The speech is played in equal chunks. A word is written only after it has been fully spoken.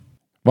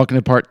Welcome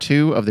to part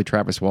 2 of the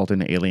Travis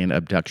Walton alien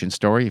abduction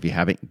story. If you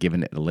haven't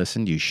given it a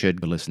listen, you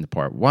should listen to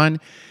part 1.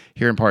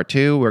 Here in part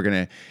 2, we're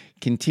going to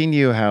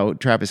continue how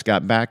Travis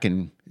got back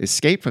and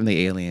escaped from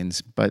the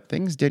aliens, but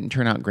things didn't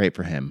turn out great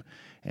for him.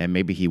 And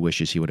maybe he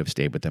wishes he would have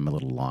stayed with them a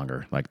little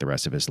longer, like the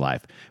rest of his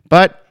life.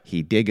 But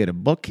he did get a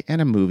book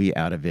and a movie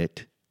out of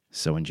it,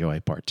 so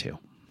enjoy part 2.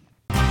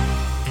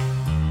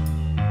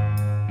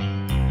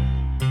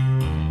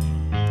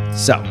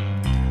 So,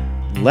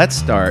 let's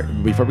start,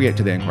 before we get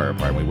to the Inquirer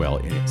part, we will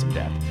in some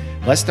depth.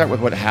 Let's start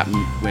with what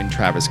happened when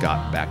Travis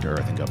got back to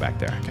Earth and go back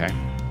there, okay?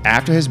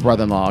 After his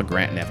brother-in-law,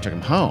 Grant Neff, took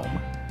him home,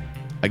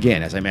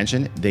 again, as I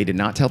mentioned, they did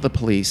not tell the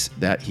police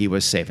that he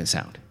was safe and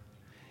sound.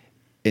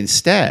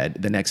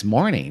 Instead, the next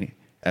morning,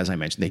 as I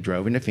mentioned, they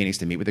drove into Phoenix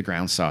to meet with the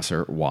ground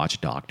saucer watch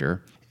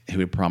doctor who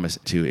had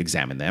promised to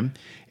examine them.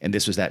 And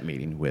this was that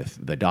meeting with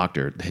the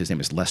doctor. His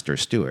name is Lester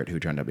Stewart, who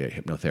turned out to be a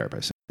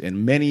hypnotherapist.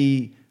 In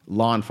many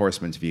law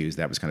enforcement's views,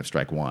 that was kind of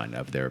strike one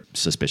of their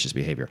suspicious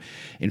behavior.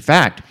 In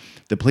fact,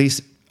 the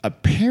police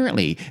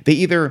apparently, they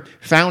either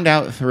found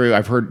out through,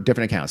 I've heard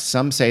different accounts.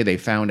 Some say they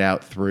found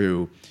out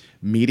through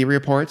media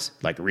reports,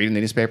 like reading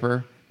the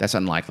newspaper. That's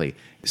unlikely.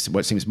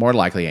 What seems more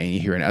likely, and you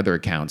hear in other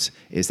accounts,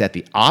 is that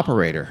the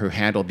operator who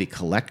handled the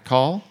collect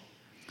call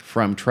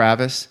from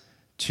Travis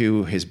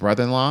to his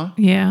brother-in-law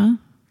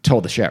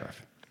told the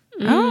sheriff.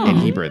 Oh. And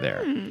Heber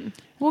there.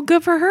 Well,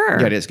 good for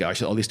her. Yeah, it is good.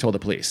 She at least told the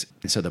police.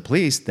 And so the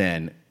police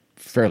then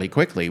fairly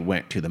quickly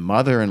went to the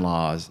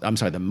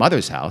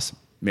mother's house,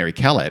 Mary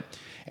Kellett,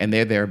 and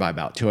they're there by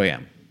about 2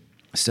 a.m.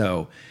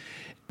 So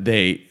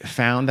they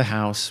found the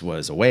house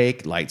was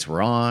awake, lights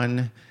were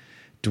on.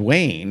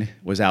 Dwayne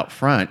was out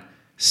front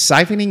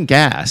siphoning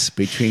gas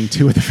between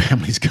two of the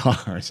family's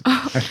cars.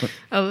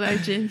 A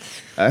legend.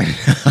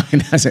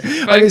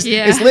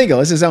 It's legal.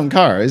 It's his own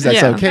car.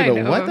 That's okay.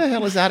 But know. What the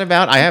hell is that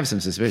about? I have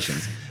some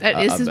suspicions.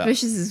 That is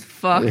suspicious as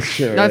fuck. It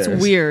sure That's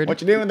is. weird. What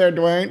you doing there,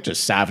 Dwayne?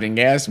 Just siphoning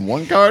gas from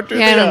one car to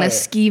He had the on other. a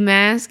ski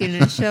mask and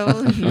a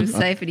shovel. He was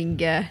siphoning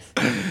gas.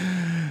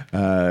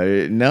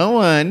 No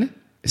one.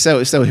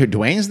 So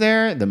Dwayne's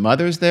there. The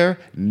mother's there.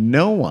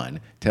 No one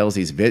tells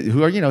these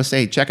who are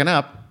say checking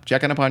up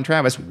on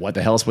Travis. What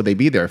the hell else would they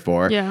be there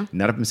for? Yeah.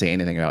 None of them say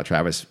anything about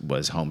Travis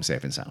was home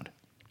safe and sound.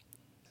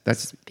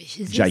 That's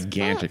Suspicious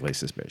gigantically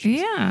suspicious.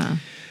 Yeah.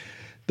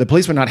 The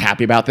police were not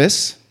happy about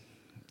this,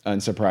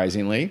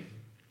 unsurprisingly.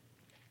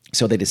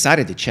 So they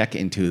decided to check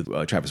into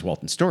Travis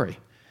Walton's story.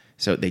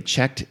 So they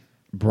checked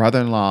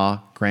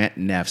brother-in-law Grant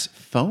Neff's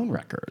phone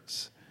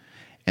records.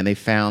 And they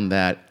found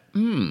that,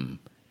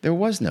 there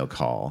was no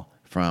call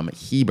from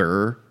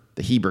Heber,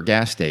 the Heber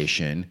gas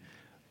station,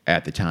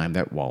 at the time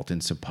that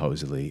Walton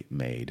supposedly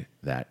made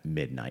that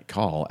midnight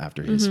call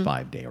after his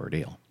 5-day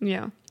ordeal.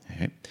 Yeah.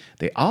 Okay.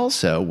 They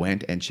also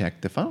went and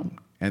checked the phone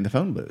and the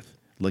phone booth,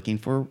 looking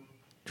for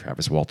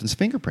Travis Walton's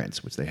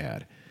fingerprints, which they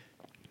had.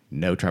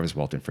 No Travis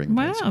Walton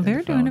fingerprints. Wow,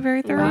 they're doing a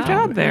very thorough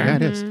job there. Yeah,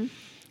 it is.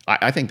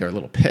 I think they're a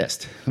little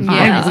pissed.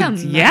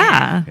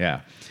 Yeah.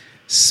 Yeah.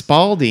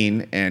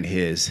 Spalding and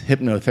his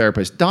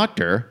hypnotherapist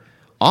doctor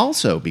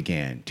also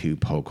began to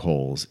poke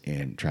holes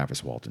in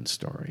Travis Walton's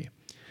story.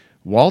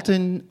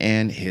 Walton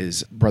and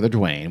his brother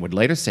Dwayne would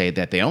later say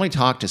that they only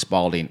talked to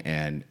Spalding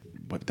and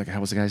what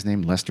was the guy's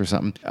name? Lester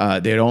something?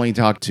 They had only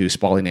talked to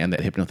Spalding and the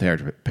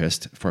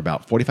hypnotherapist for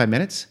about 45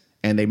 minutes.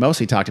 And they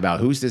mostly talked about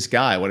who's this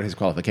guy, what are his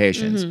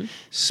qualifications.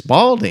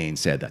 Spalding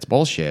said that's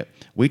bullshit.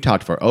 We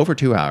talked for over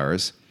 2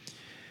 hours,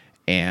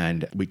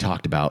 and we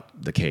talked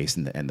about the case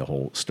and the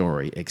whole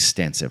story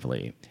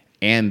extensively.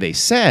 And they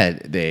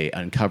said they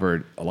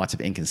uncovered lots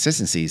of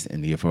inconsistencies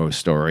in the UFO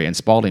story, and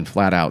Spalding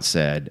flat out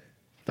said,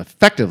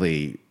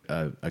 effectively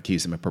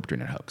accused them of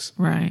perpetrating a hoax.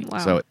 Right. Wow.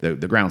 So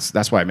the ground,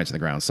 that's why I mentioned the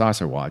ground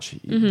saucer watch.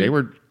 They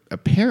were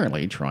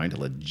apparently trying to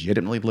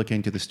legitimately look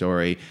into the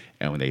story,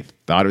 and when they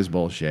thought it was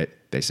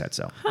bullshit, they said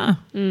so. Huh.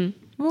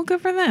 Well,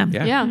 good for them.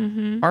 Yeah.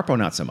 Harpo,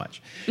 not so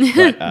much.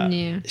 But,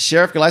 Yeah.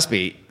 Sheriff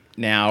Gillespie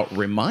now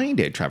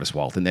reminded Travis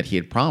Walton that he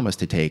had promised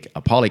to take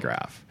a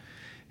polygraph.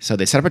 So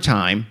they set up a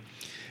time,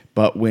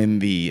 but when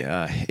the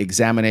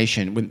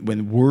examination,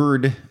 when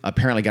word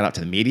apparently got out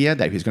to the media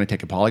that he was going to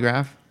take a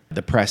polygraph,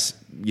 the press,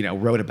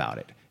 wrote about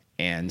it.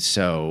 And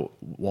so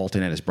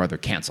Walton and his brother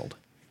canceled.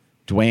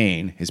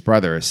 Dwayne, his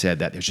brother, said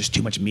that there's just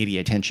too much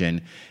media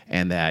attention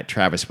and that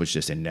Travis was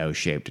just in no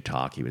shape to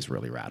talk. He was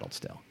really rattled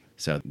still.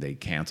 So they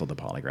canceled the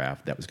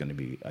polygraph that was going to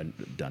be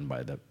done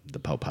by the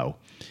Popo.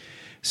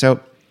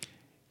 So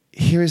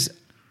here's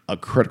a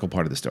critical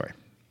part of the story.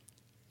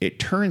 It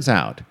turns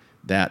out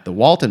that the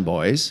Walton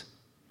boys,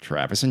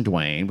 Travis and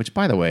Dwayne, which,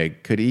 by the way,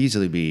 could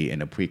easily be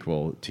in a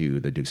prequel to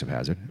The Dukes of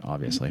Hazzard,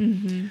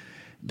 obviously,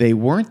 they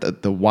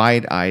weren't the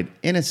wide-eyed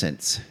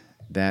innocents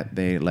that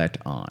they let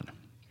on.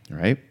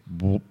 Right?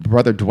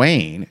 Brother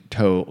Dwayne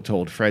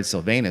told Fred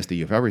Sylvanus,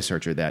 the UFO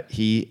researcher, that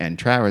he and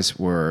Travis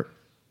were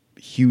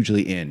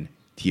hugely into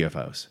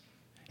UFOs.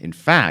 In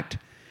fact,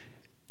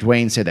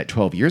 Dwayne said that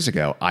 12 years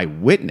ago, I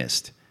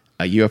witnessed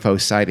a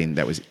UFO sighting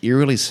that was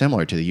eerily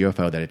similar to the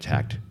UFO that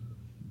attacked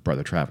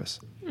Brother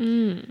Travis.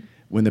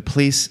 When the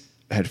police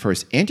had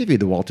first interviewed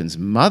the Waltons'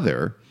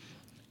 mother,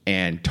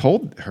 and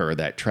told her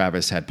that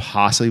Travis had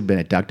possibly been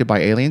abducted by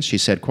aliens, she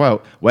said,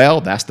 quote,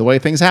 "Well, that's the way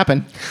things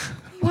happen."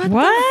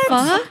 What?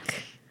 Fuck.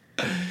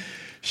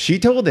 She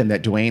told them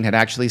that Dwayne had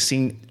actually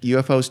seen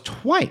UFOs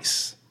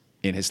twice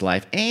in his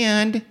life,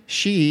 and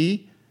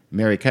she,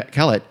 Mary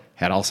Kellett,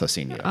 had also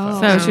seen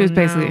UFOs. So she was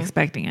basically no.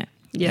 expecting it.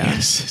 Yeah.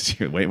 Yes.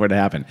 She would wait for it to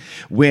happen.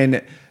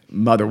 When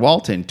Mother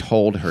Walton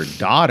told her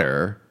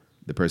daughter,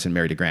 the person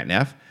married to Grant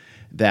Neff,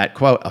 that,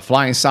 quote, "a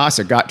flying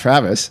saucer got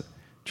Travis,"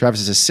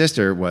 Travis's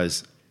sister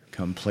was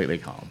completely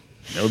calm.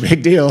 No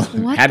big deal.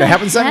 What Had to the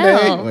happen someday,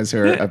 hell? was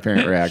her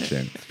apparent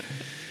reaction.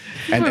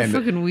 People are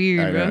fucking weird,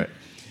 I know bro. it.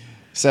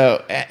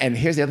 So, and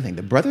here's the other thing.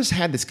 The brothers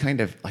had this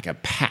kind of like a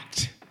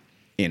pact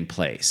in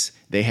place.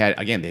 They had,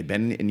 again, they'd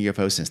been in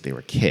UFOs since they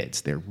were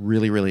kids. They're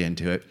really, really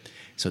into it.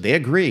 So they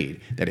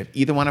agreed that if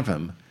either one of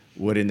them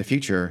would in the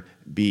future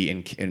be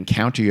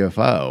encounter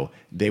UFO,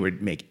 they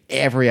would make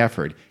every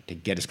effort to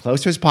get as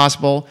close as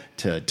possible,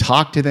 to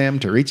talk to them,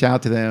 to reach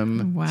out to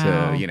them,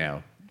 Wow.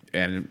 to,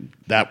 and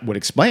that would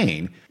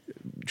explain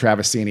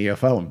Travis seeing a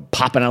UFO and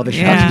popping out of the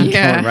Yeah. truck and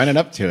Yeah. going running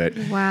up to it.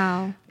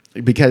 Wow.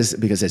 Because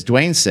as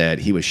Dwayne said,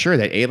 he was sure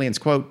that aliens,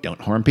 quote,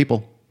 don't harm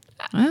people.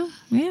 Well,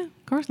 yeah,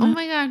 of course Oh not.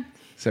 my God.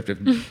 Except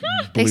if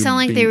They sound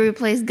like they were.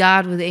 replaced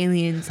God with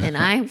aliens, and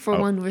I, for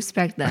one,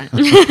 respect that.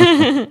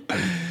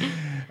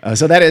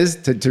 So that is,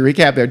 to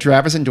recap there,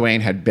 Travis and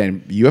Dwayne had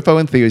been UFO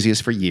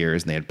enthusiasts for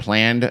years, and they had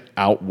planned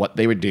out what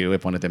they would do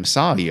if one of them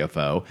saw a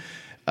UFO.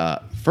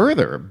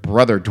 Further,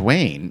 brother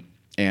Dwayne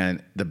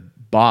and the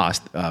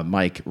boss,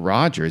 Mike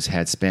Rogers,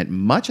 had spent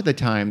much of the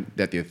time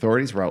that the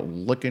authorities were out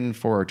looking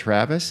for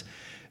Travis,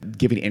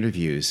 giving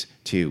interviews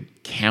to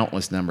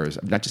countless numbers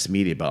of not just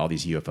media, but all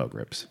these UFO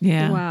groups.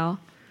 Yeah. Wow.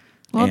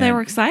 Well, they And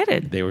were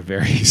excited. They were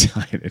very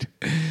excited.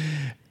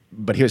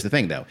 But here's the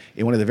thing, though.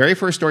 In one of the very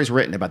first stories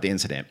written about the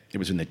incident, it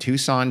was in the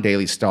Tucson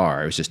Daily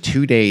Star. It was just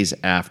 2 days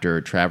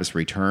after Travis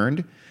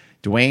returned.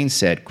 Dwayne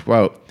said,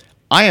 quote,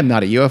 "I am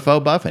not a UFO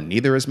buff, and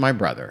neither is my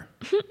brother."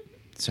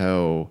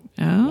 So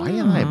why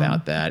lie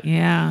about that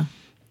Yeah.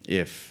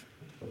 if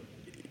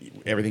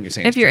everything you're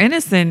saying If is you're true?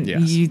 innocent,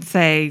 Yes. you'd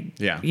say,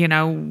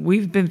 Yeah.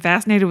 we've been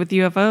fascinated with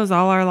UFOs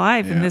all our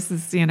life, Yeah. and this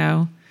is,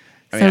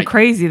 I so mean,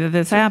 crazy that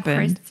this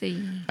happened.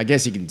 Crazy. I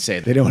guess you can say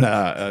they don't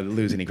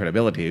lose any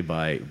credibility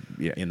by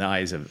in the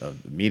eyes of the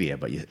media,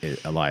 but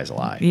a lie is a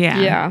lie.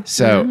 Yeah.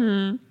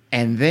 So,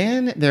 and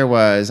then there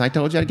was, I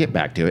told you I'd get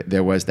back to it,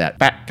 there was that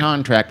fat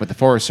contract with the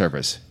Forest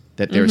Service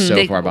that they're so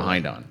Big far one.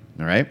 behind on,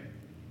 all right?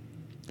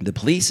 The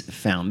police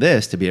found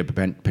this to be a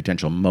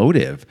potential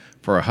motive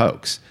for a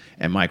hoax.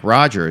 And Mike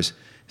Rogers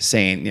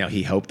saying,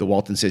 he hoped the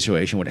Walton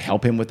situation would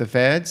help him with the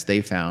feds,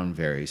 they found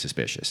very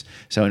suspicious.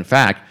 So, in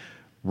fact,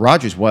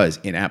 Rogers was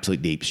in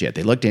absolute deep shit.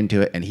 They looked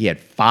into it, and he had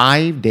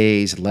 5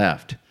 days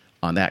left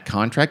on that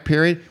contract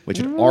period, which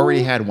had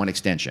already had one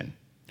extension.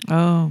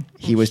 Oh.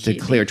 He was to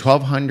clear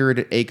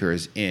 1,200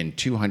 acres in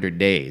 200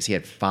 days. He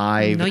had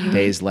 5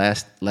 days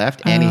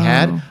left, and he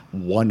had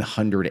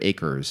 100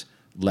 acres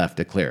left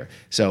to clear.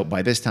 So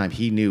by this time,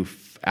 he knew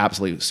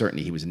absolutely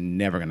certainly he was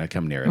never going to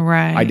come near it.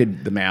 Right. I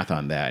did the math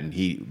on that, and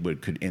he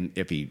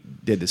if he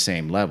did the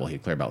same level,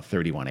 he'd clear about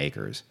 31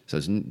 acres. So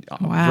there's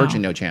virtually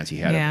no chance he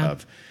had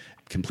of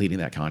completing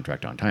that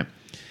contract on time.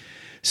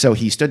 So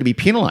he stood to be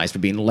penalized for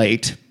being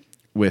late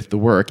with the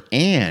work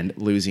and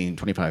losing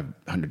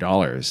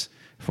 $2,500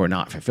 for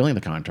not fulfilling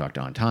the contract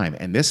on time.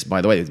 And this,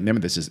 by the way, remember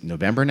this is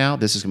November now.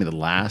 This is going to be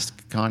the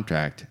last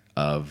contract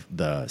of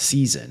the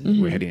season.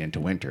 We're heading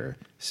into winter.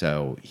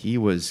 So he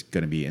was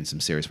going to be in some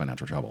serious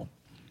financial trouble.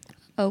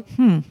 Oh.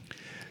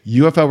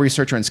 UFO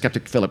researcher and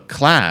skeptic Philip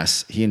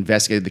Klass, he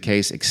investigated the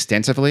case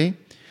extensively,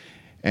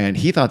 and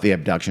he thought the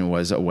abduction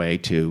was a way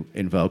to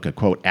invoke a,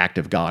 quote, act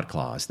of God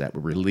clause that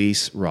would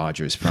release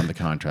Rogers from the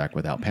contract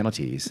without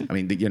penalties. I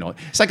mean,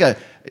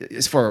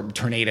 it's for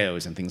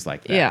tornadoes and things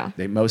like that.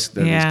 Yeah. Most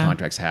of these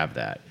contracts have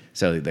that.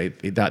 So they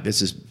thought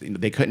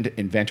they couldn't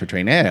invent a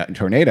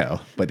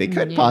tornado, but they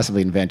could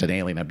possibly invent an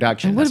alien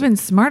abduction. It would have been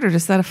smarter to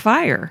set a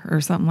fire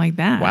or something like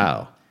that.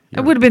 Wow.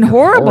 It would have been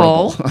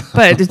horrible,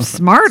 but it's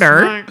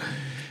smarter.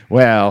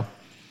 Well,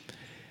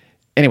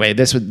 anyway,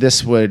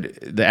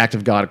 the act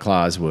of God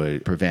clause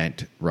would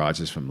prevent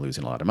Rogers from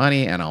losing a lot of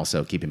money and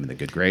also keep him in the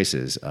good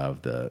graces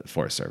of the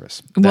Forest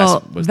Service.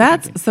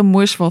 That's some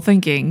wishful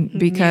thinking,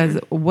 because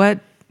what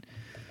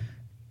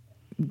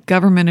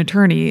government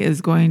attorney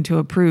is going to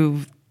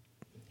approve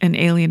an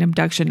alien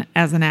abduction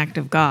as an act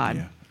of God?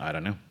 Yeah, I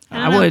don't know.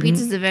 I don't know. wouldn't.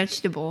 Pizza's a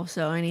vegetable,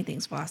 so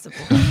anything's possible.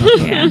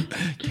 Yeah.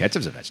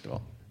 Ketchup's a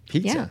vegetable.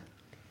 Pizza. Yeah.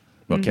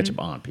 Well, ketchup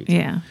on pizza.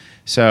 Yeah.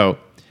 So,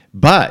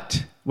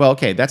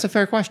 okay, that's a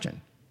fair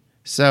question.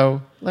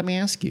 So let me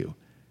ask you,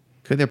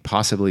 could there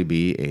possibly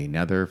be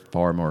another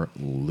far more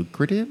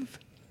lucrative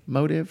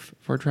motive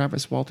for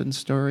Travis Walton's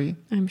story?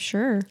 I'm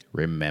sure.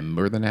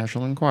 Remember the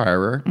National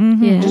Enquirer?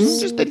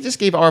 Yes. They just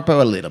gave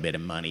ARPO a little bit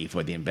of money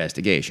for the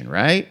investigation,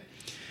 right?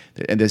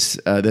 And this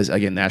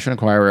again, National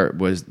Enquirer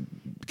was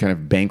kind of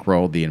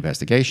bankrolled the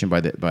investigation by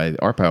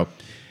ARPO,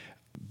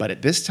 but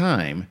at this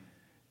time,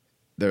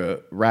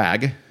 the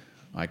RAG,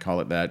 I call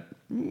it that,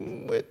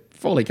 with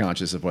fully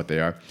conscious of what they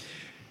are,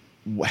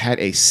 had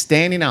a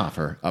standing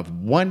offer of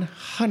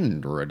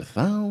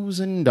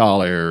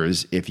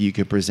 $100,000 if you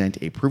could present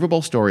a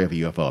provable story of a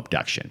UFO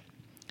abduction.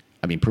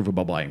 I mean,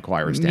 provable by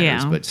Inquirer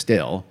standards, Yeah. but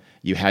still,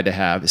 you had to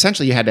have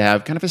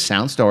kind of a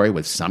sound story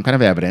with some kind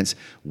of evidence.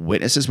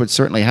 Witnesses would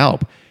certainly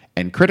help.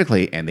 And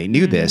critically, and they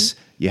knew this,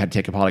 you had to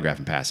take a polygraph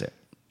and pass it.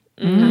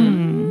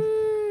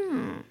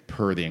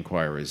 Per the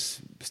Inquirer's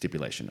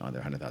stipulation on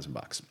their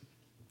 $100,000.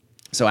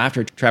 So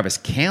after Travis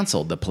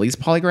canceled the police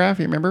polygraph,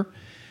 you remember?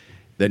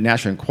 The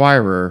National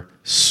Enquirer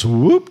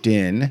swooped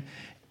in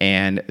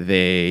and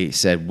they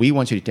said, we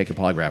want you to take a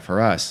polygraph for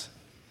us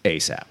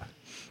ASAP.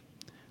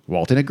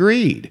 Walton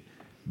agreed,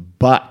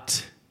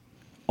 but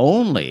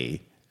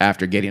only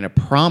after getting a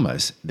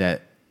promise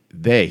that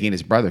he and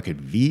his brother could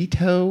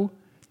veto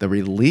the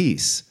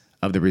release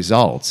of the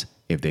results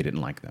if they didn't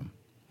like them.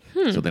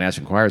 So the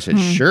National Enquirer said,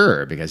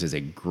 sure, because it's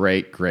a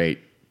great, great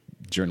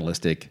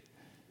journalistic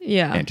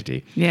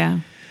entity.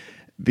 Yeah.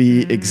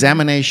 The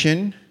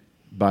examination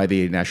by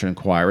the National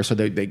Enquirer. So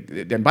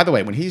and by the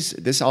way,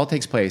 this all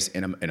takes place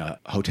in a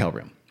hotel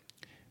room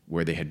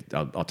where they had,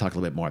 I'll talk a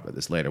little bit more about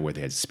this later, where they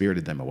had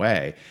spirited them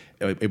away.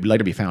 It would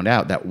later be found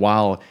out that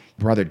while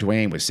Brother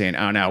Dwayne was saying,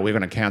 oh no, we're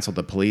going to cancel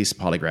the police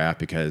polygraph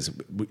because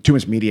too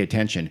much media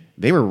attention,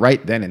 they were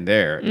right then and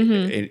there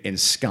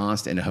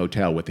ensconced in a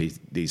hotel with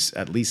these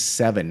at least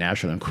 7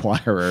 National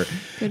Enquirer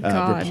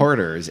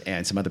reporters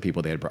and some other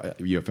people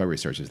UFO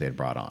researchers they had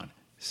brought on.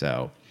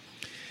 So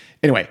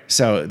anyway,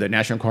 so the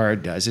National Enquirer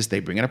does this. They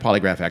bring in a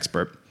polygraph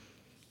expert,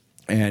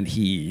 and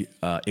he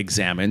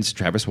examines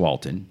Travis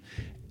Walton,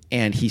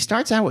 and he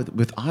starts out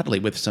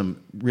with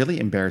some really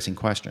embarrassing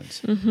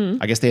questions.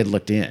 I guess they had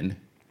looked in.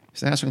 It's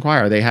the National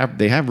Enquirer. They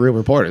have real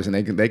reporters, and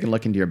they can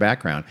look into your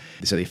background.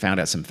 So they found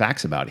out some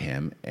facts about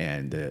him,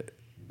 and the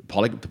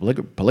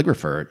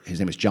polygrapher, his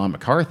name is John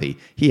McCarthy,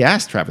 he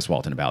asked Travis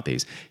Walton about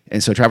these.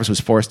 And so Travis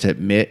was forced to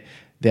admit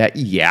that,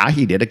 yeah,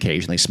 he did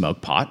occasionally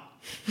smoke pot.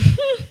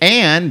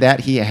 And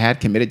that he had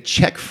committed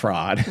check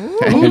fraud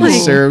and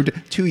served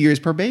 2 years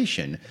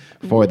probation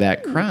for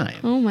that crime.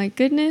 Oh my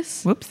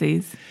goodness.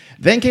 Whoopsies.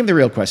 Then came the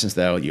real questions,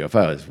 though.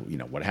 UFOs,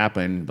 what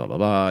happened, blah, blah,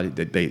 blah.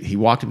 He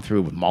walked him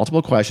through with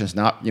multiple questions,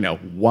 not,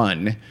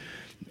 one.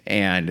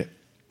 And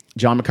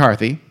John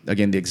McCarthy,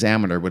 again, the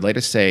examiner, would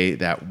later say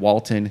that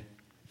Walton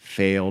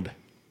failed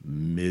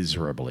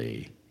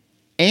miserably.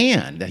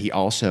 And that he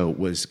also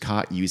was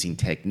caught using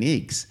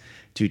techniques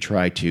to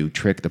try to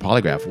trick the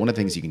polygraph. One of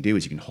the things you can do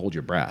is you can hold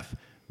your breath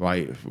while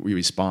you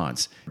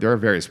response. There are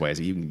various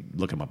ways. You can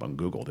look them up on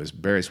Google. There's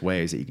various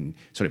ways that you can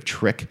sort of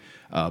trick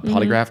a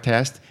polygraph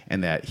test,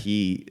 and that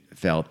he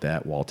felt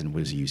that Walton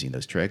was using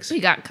those tricks. We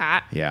got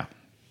caught. Yeah.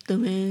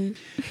 Dumbass.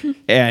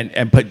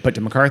 But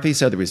to McCarthy,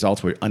 so the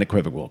results were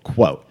unequivocal.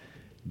 Quote,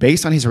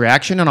 based on his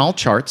reaction on all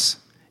charts,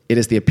 it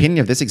is the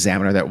opinion of this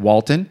examiner that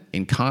Walton,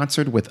 in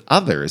concert with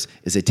others,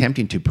 is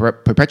attempting to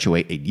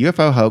perpetuate a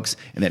UFO hoax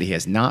and that he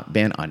has not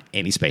been on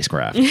any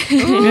spacecraft.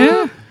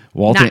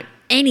 Walton, Not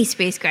any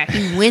spacecraft.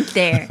 He went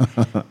there.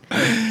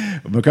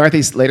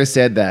 McCarthy later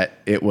said that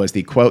it was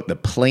the, quote, the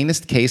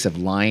plainest case of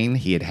lying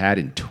he had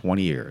in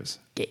 20 years.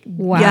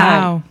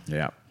 Wow.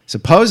 Yeah.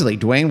 Supposedly,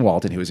 Dwayne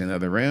Walton, who was in the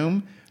other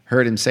room,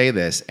 heard him say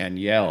this and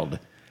yelled,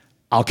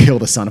 I'll kill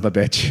the son of a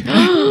bitch.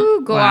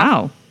 Go off.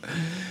 Wow.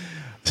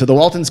 So the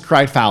Waltons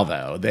cried foul,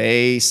 though.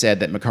 They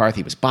said that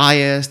McCarthy was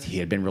biased. He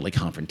had been really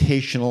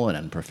confrontational and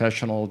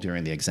unprofessional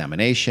during the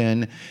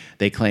examination.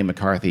 They claim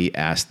McCarthy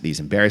asked these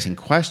embarrassing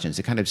questions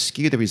to kind of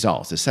skew the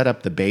results, to set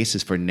up the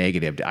basis for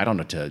negative, I don't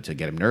know, to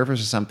get him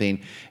nervous or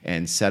something,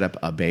 and set up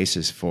a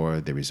basis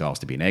for the results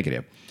to be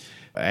negative.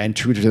 And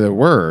true to their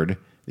word,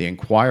 the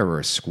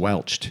Enquirer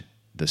squelched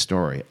the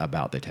story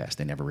about the test.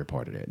 They never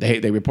reported it.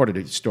 They reported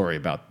a story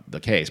about the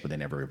case, but they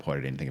never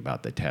reported anything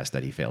about the test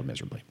that he failed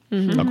miserably,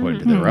 according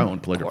to their own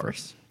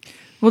polygraphers.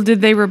 Well, did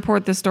they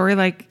report the story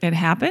like it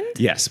happened?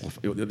 Yes.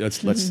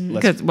 Let's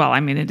Because, well, I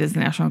mean, it is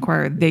the National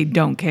Enquirer. They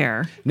don't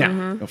care.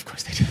 no, of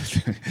course they do.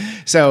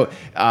 So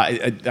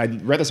I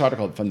read this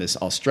article from this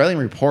Australian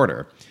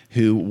reporter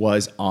who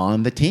was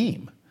on the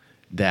team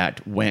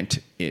that went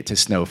to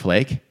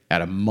Snowflake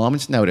at a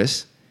moment's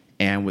notice.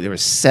 And there were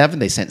 7,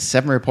 they sent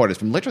 7 reporters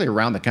from literally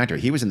around the country.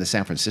 He was in the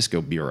San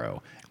Francisco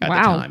bureau at the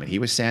time. And he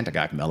was sent, a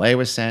guy from LA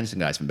was sent, some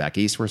guys from back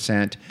east were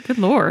sent. Good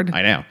Lord.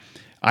 I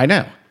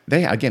know.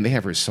 They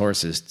have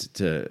resources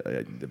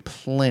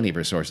plenty of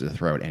resources to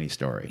throw at any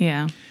story.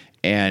 Yeah.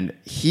 And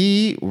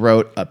he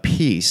wrote a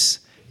piece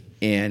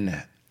in,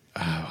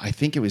 I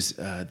think it was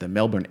the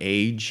Melbourne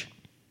Age,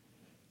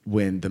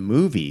 when the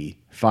movie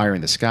Fire in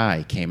the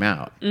Sky came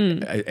out.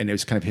 And it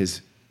was kind of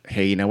his,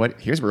 hey, you know what?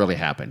 Here's what really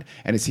happened.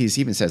 And he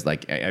even says,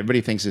 like,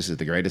 everybody thinks this is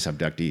the greatest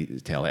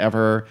abductee tale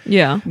ever.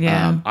 Yeah.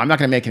 I'm not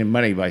going to make any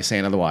money by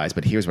saying otherwise,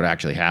 but here's what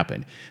actually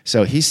happened.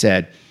 So he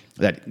said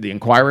that the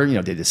Enquirer,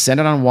 they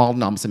descended on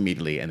Walton almost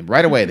immediately, and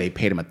right away they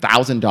paid him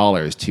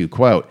 $1,000 to,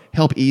 quote,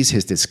 help ease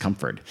his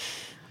discomfort.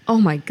 Oh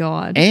my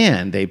God.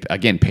 And they,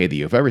 again, paid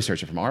the UFO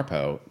researcher from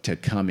ARPO to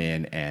come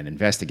in and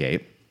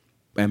investigate.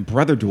 And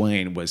Brother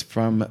Dwayne was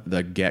from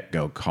the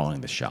get-go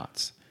calling the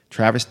shots.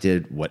 Travis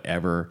did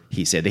whatever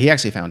he said. He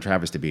actually found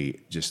Travis to be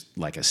just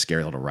like a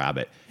scary little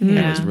rabbit and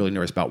Yeah. was really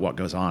nervous about what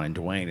goes on. And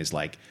Dwayne is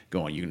like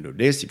going, you can do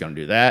this, you're going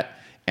to do that.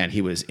 And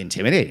he was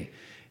intimidating.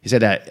 He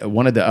said that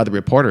one of the other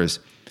reporters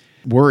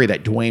worried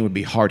that Dwayne would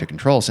be hard to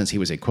control since he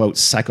was a, quote,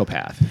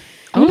 psychopath.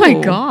 Oh my Ooh.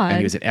 And God.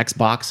 he was an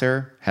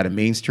ex-boxer, had a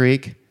mean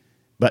streak.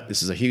 But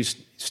this is a huge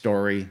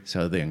story,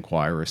 so the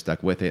Enquirer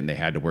stuck with it, and they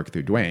had to work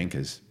through Dwayne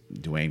because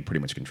Dwayne pretty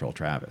much controlled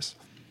Travis.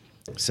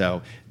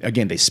 So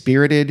again, they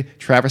spirited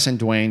Travis and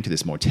Dwayne to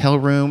this motel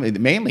room,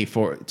 mainly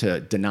to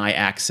deny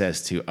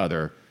access to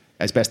other,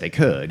 as best they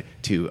could,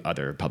 to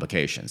other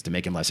publications to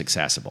make him less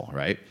accessible,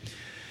 right?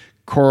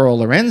 Coral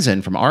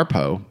Lorenzen from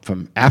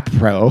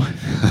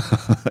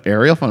APRO,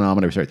 Aerial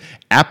Phenomena Research,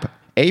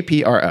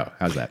 APRO,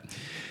 how's that?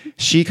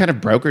 She kind of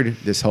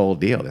brokered this whole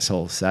deal, this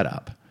whole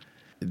setup.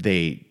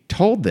 They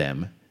told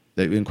them,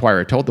 the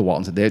Enquirer told the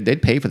Waltons that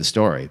they'd pay for the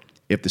story.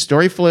 If the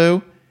story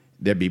flew,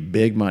 there'd be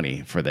big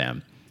money for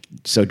them.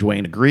 So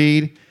Dwayne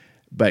agreed,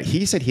 but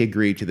he said he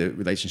agreed to the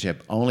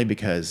relationship only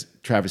because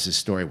Travis's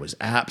story was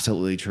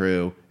absolutely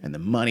true and the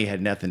money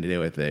had nothing to do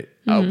with it.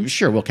 Oh,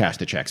 sure, we'll cash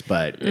the checks,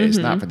 but it's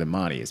not for the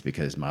money. It's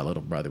because my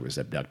little brother was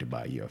abducted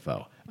by a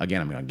UFO. Again,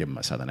 I'm going to give him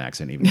a southern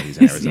accent even though he's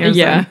in Arizona.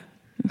 Yeah.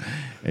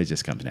 It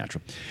just comes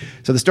natural.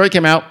 So the story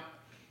came out.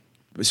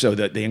 So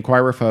the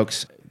Enquirer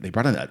folks, they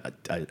brought in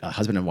a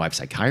husband and wife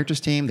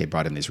psychiatrist team. They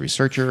brought in these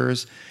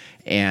researchers,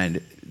 and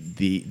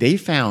they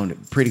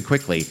found pretty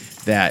quickly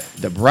that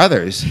the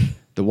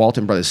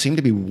Walton brothers, seemed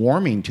to be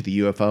warming to the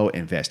UFO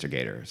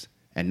investigators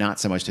and not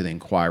so much to the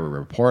Enquirer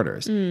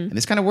reporters. And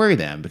this kind of worried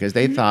them because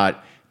they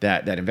thought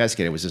that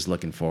investigator was just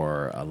looking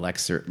for a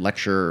lecture,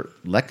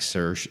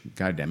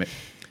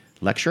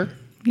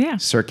 Yeah.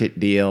 circuit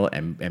deal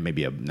and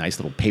maybe a nice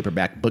little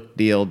paperback book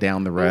deal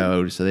down the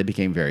road. So they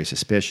became very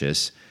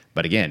suspicious.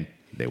 But again,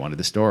 they wanted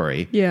the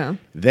story. Yeah.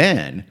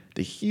 Then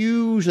the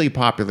hugely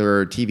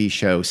popular TV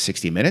show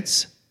 60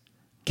 Minutes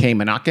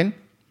came a-knocking.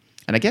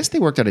 And I guess they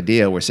worked out a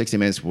deal where 60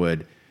 Minutes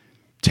would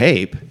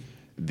tape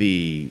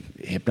the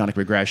hypnotic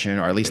regression,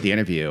 or at least the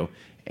interview,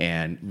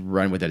 and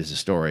run with it as a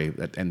story,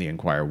 and the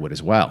Enquirer would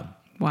as well.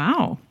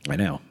 Wow. I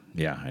know.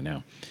 Yeah, I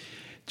know.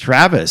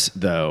 Travis,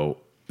 though,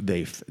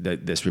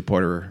 this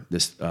reporter,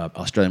 this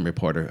Australian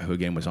reporter who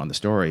again was on the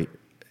story,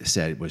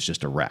 said it was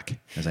just a wreck.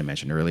 As I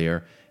mentioned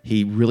earlier,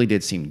 he really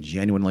did seem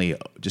genuinely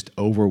just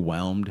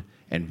overwhelmed,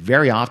 and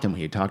very often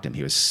when you talked to him,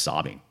 he was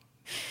sobbing.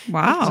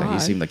 Wow. So he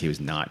seemed like he was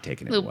not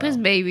taking it Little piss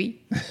well.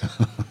 baby.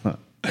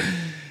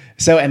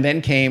 So and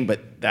then came,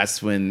 but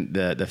that's when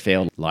the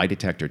failed lie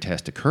detector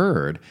test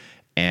occurred,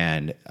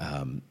 and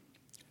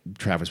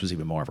Travis was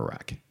even more of a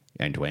wreck.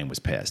 And Dwayne was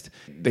pissed.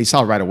 They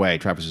saw right away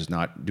Travis was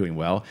not doing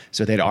well,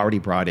 so they'd already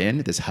brought in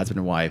this husband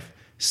and wife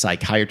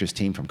psychiatrist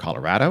team from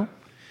Colorado,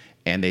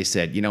 and they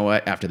said, you know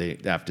what? After the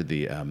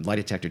lie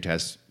detector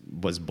test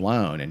was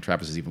blown and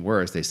Travis was even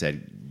worse, they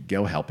said,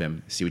 go help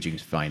him, see what you can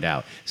find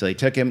out. So they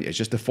took him. It's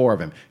just the four of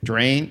them: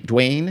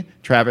 Dwayne,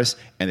 Travis,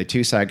 and the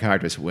two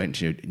psychiatrists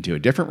went into a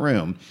different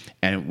room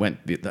and went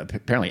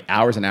apparently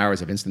hours and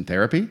hours of instant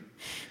therapy.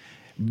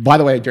 By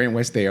the way, during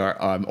which they are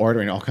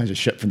ordering all kinds of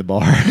shit from the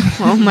bar.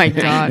 Oh my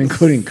God.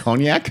 Including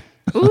cognac.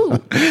 Ooh.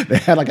 They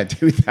had like a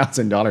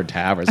 $2,000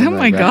 tab or something. Oh my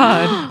like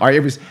that. God. Or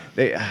it was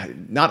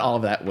not all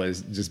of that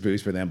was just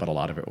booze for them, but a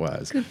lot of it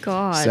was. Good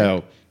God.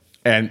 So,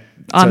 and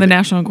On so the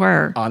National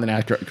Enquirer. on the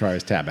National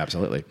Enquirer's tab,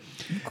 absolutely.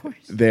 Of course.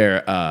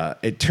 There,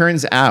 it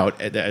turns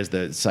out, as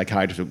the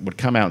psychiatrist would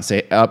come out and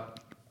say,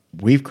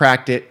 we've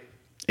cracked it.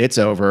 It's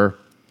over.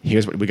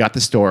 Here's what we got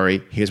the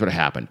story. Here's what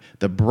happened.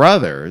 The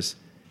brothers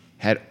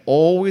had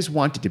always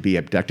wanted to be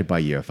abducted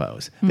by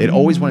UFOs. They'd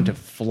always wanted to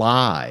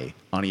fly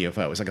on a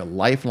UFO. It was like a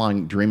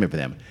lifelong dream of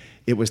them.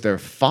 It was their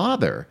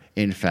father,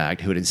 in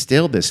fact, who had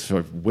instilled this sort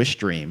of wish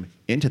dream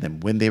into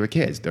them when they were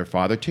kids. Their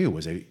father, too,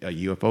 was a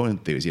UFO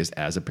enthusiast,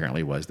 as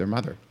apparently was their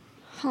mother.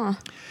 Huh.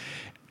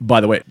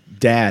 By the way,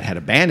 Dad had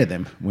abandoned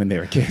them when they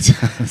were kids.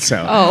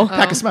 So,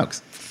 pack of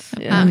smokes.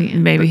 Yeah.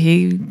 Maybe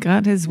he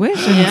got his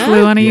wish and Yeah.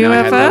 flew on a You know,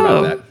 I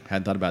UFO.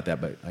 hadn't thought about that,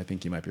 but I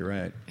think you might be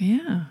right.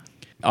 Yeah.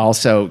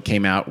 Also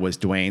came out was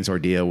Dwayne's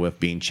ordeal with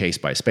being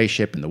chased by a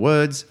spaceship in the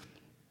woods.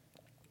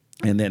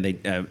 And then they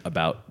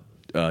about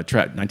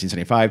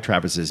 1975,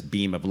 Travis's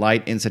beam of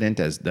light incident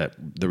as the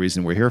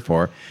reason we're here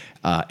for.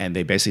 And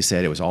they basically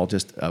said it was all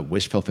just a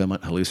wish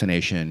fulfillment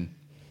hallucination.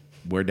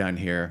 We're done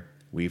here.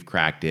 We've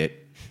cracked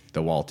it.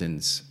 The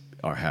Waltons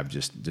have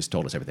just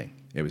told us everything.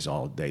 It was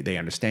all, they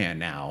understand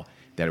now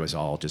that it was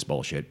all just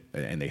bullshit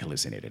and they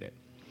hallucinated it.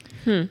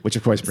 Which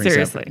of course brings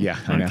Seriously. up, yeah,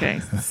 I know. Okay.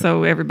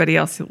 So everybody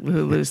else who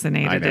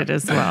hallucinated it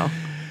as well.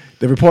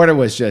 The reporter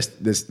was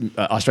just, this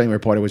Australian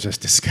reporter was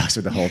just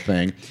disgusted with the whole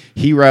thing.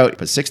 He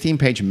wrote a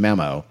 16-page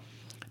memo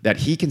that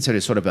he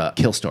considered sort of a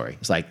kill story.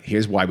 It's like,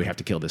 here's why we have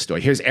to kill this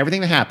story. Here's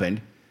everything that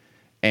happened.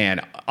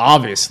 And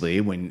obviously,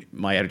 when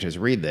my editors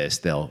read this,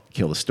 they'll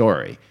kill the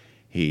story.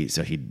 He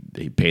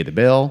paid the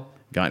bill,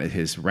 got in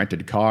his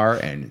rented car,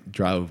 and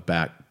drove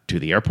back to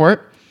the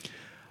airport.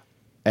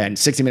 And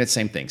 60 Minutes,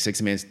 same thing.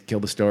 60 Minutes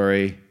killed the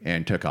story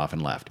and took off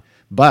and left.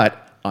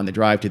 But on the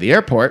drive to the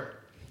airport,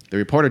 The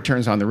reporter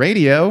turns on the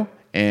radio,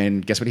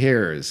 and guess what he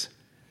hears?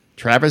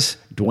 Travis,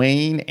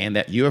 Dwayne, and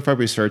that UFO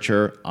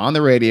researcher on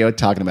the radio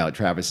talking about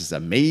Travis's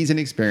amazing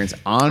experience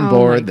on Oh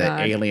board my the God.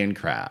 alien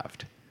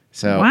craft.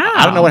 So Wow.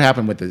 I don't know what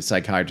happened with the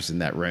psychiatrist in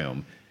that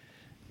room,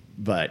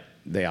 but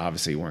they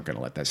obviously weren't going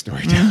to let that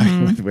story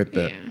die with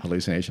the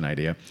hallucination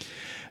idea.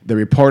 The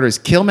reporter's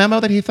kill memo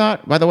that he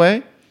thought, by the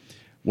way,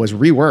 was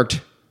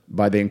reworked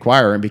by the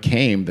Inquirer and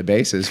became the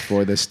basis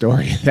for the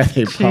story that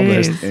they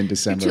published in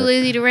December. Too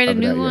lazy to write a of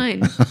new that year.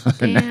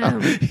 one.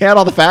 Damn. He had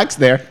all the facts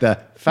there. The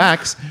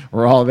facts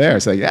were all there.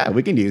 So yeah,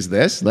 we can use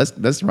this.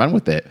 Let's run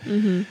with it.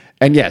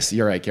 And yes,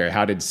 you're right, Carrie.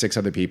 How did 6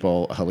 other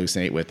people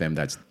hallucinate with him?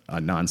 That's a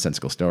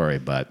nonsensical story,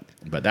 but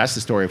that's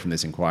the story from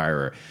this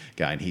Inquirer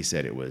guy, and he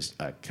said it was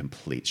a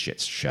complete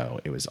shit show.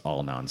 It was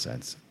all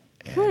nonsense,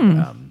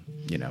 and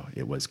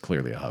it was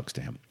clearly a hoax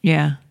to him.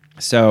 Yeah.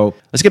 So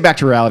let's get back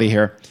to reality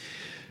here.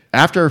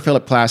 After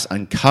Philip Klass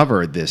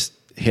uncovered this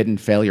hidden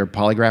failure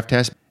polygraph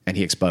test, and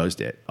he exposed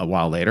it a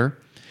while later,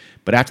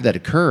 but after that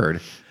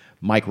occurred,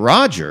 Mike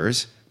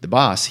Rogers, the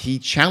boss, he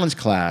challenged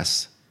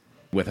Klass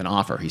with an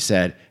offer. He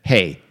said,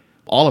 hey,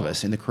 all of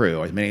us in the crew,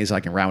 or as many as I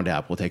can round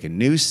up, will take a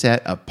new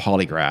set of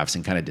polygraphs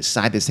and kind of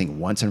decide this thing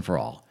once and for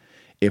all.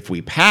 If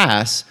we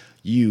pass,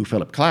 you,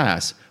 Philip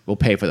Klass, will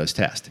pay for those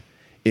tests.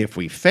 If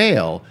we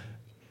fail,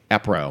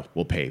 EPRO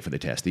will pay for the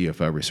test, the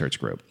UFO Research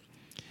Group.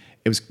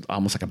 It was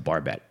almost like a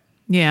bar bet.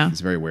 Yeah.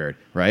 It's very weird,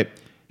 right?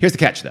 Here's the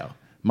catch, though.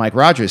 Mike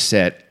Rogers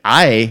said,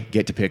 I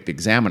get to pick the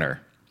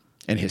examiner.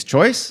 And his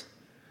choice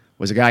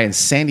was a guy in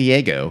San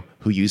Diego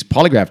who used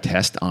polygraph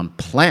tests on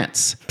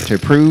plants to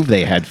prove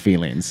they had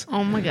feelings.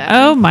 Oh my God.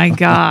 Oh my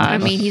God. I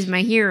mean, he's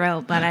my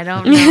hero, but I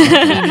don't know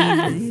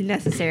if he's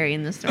necessary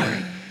in the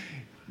story.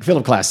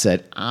 Philip Klass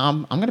said,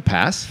 I'm going to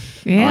pass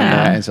on Yeah.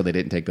 that. And so they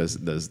didn't take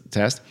those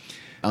tests.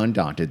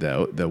 Undaunted,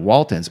 though, the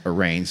Waltons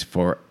arranged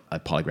for a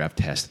polygraph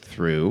test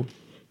through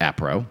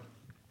APRO.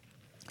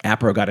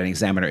 APRO got an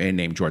examiner in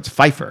named George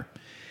Pfeiffer.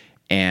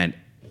 And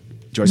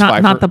George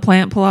Pfeiffer... Not the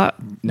plant plot.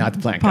 Not the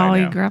plant guy,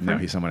 no. Polygrapher? No,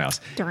 he's someone else.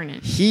 Darn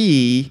it.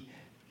 He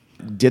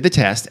did the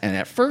test, and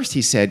at first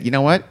he said, you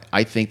know what?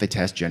 I think the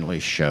test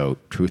generally show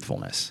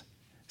truthfulness.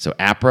 So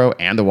APRO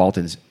and the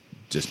Waltons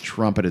just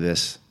trumpeted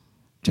this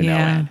to no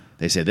Yeah. end.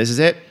 They said, this is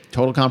it,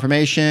 total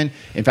confirmation.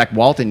 In fact,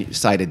 Walton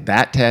cited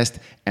that test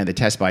and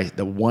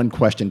the one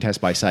question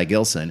test by Cy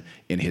Gilson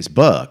in his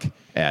book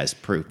as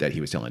proof that he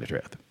was telling the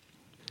truth.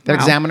 That Wow.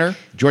 examiner,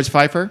 George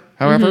Pfeiffer,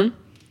 however,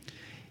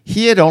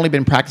 he had only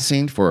been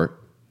practicing for,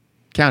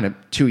 count it,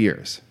 2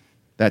 years.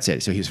 That's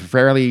it. So he's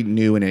fairly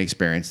new and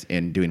inexperienced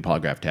in doing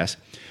polygraph tests.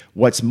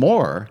 What's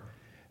more,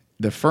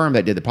 the firm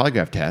that did the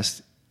polygraph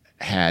test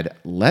had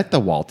let the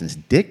Waltons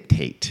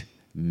dictate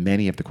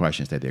many of the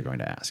questions that they're going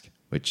to ask,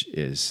 which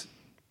is,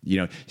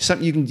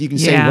 something you can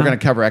say Yeah. we're going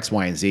to cover X,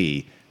 Y, and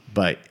Z,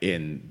 but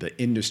in the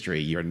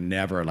industry, you're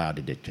never allowed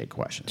to dictate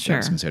questions. Sure.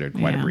 That's considered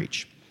quite a Yeah.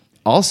 breach.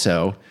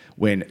 Also,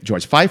 when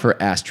George Pfeiffer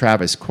asked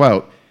Travis,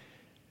 quote,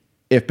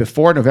 if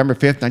before November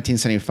 5th,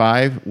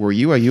 1975, were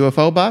you a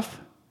UFO buff?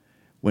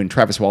 When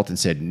Travis Walton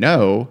said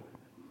no,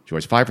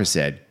 George Pfeiffer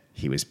said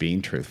he was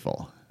being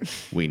truthful.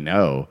 We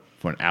know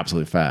for an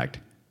absolute fact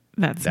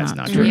That's that's not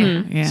not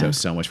true. true. Yeah.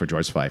 So much for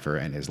George Pfeiffer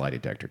and his lie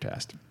detector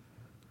test.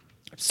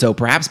 So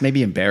perhaps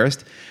maybe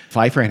embarrassed,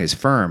 Pfeiffer and his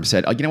firm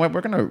said, oh, you know what,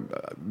 we're going to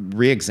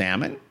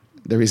re-examine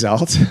the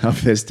results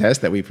of this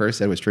test that we first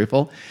said was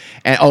truthful.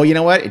 And you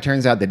know what? It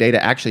turns out the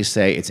data actually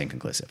say it's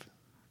inconclusive.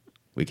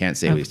 We can't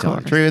say Of he's telling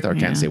the course, truth or yeah.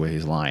 can't say where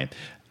he's lying.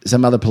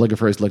 Some other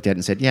polygraphers looked at it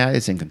and said, yeah,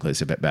 it's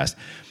inconclusive at best.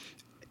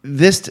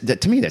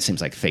 To me, that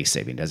seems like face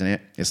saving, doesn't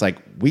it? It's like,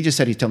 we just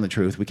said he's telling the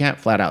truth. We can't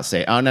flat out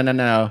say, oh,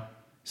 no.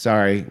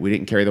 Sorry, we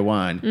didn't carry the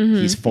one.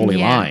 He's fully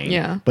Yeah, lying.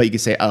 yeah. But you could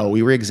say, oh,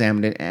 we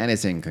re-examined it and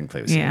it's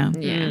inconclusive. Yeah.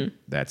 Yeah.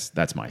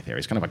 That's my theory.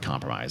 It's kind of a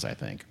compromise, I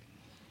think.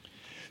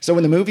 So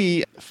when the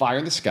movie Fire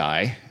in the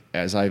Sky,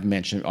 as I've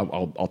mentioned,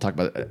 I'll talk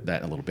about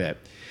that in a little bit,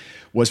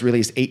 was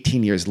released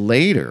 18 years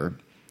later,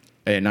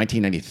 in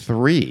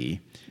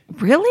 1993.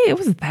 Really? It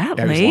was that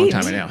It was late? a long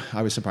time ago.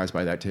 I was surprised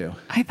by that too.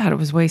 I thought it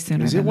was way sooner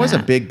Because than it was a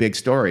that. big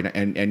story,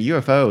 and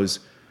UFOs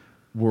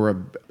were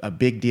a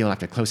big deal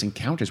after Close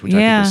Encounters, which I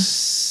Yeah. think was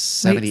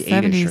 78-ish or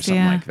 70s, something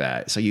yeah. like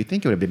that. So you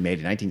think it would have been made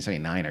in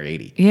 1979 or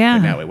 80. Yeah.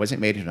 But no, it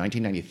wasn't made until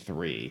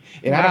 1993.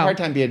 It had a Wow. hard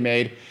time being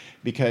made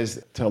because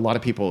to a lot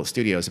of people,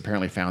 studios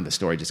apparently found the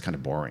story just kind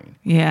of boring.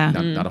 Yeah.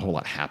 Not a whole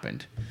lot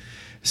happened.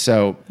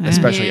 So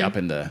especially Yeah. up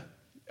in the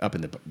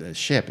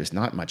ship, there's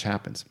not much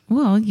happens.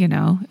 Well,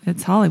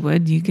 it's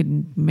Hollywood. You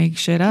could make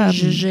shit up.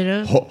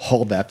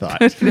 Hold that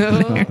thought.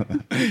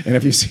 And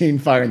if you've seen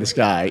Fire in the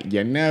Sky,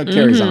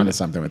 carries on to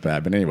something with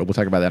that. But anyway, we'll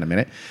talk about that in a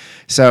minute.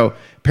 So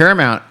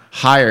Paramount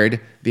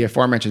hired the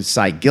aforementioned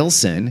Cy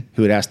Gilson,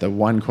 who had asked the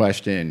one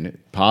question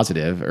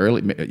positive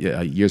early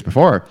years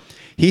before.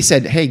 He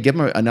said, hey, give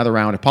him another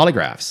round of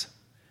polygraphs.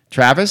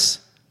 Travis,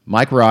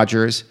 Mike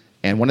Rogers,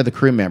 and one of the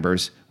crew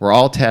members were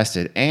all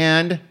tested.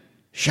 And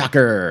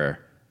shocker,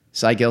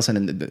 Cy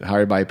Gilson,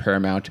 hired by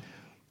Paramount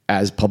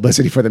as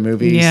publicity for the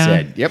movie, Yeah.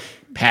 said, yep,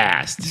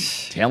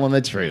 passed. Telling the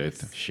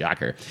truth.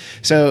 Shocker.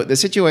 So the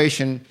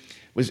situation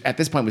was at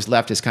this point was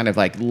left as kind of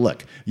like,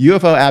 look,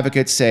 UFO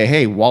advocates say,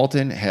 hey,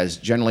 Walton has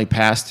generally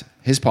passed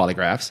his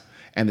polygraphs,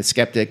 and the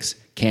skeptics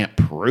can't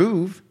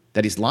prove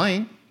that he's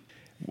lying,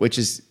 which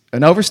is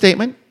an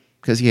overstatement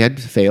because he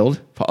had failed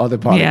for other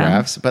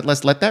polygraphs. But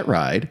let's let that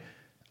ride.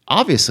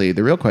 Obviously,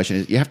 the real question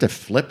is you have to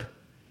flip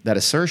that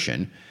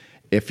assertion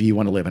if you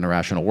want to live in a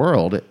rational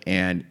world.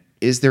 And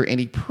is there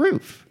any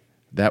proof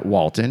that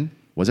Walton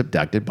was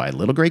abducted by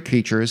little gray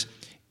creatures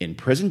in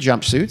prison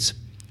jumpsuits,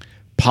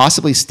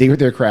 possibly steered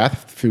their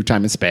craft through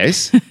time and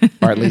space,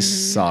 or at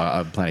least saw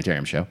a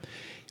planetarium show,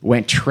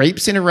 went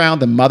traipsing around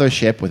the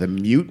mothership with a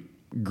mute,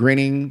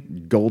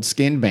 grinning,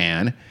 gold-skinned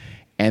man,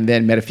 and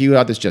then met a few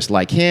others just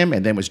like him,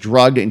 and then was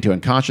drugged into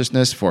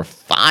unconsciousness for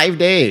 5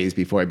 days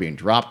before being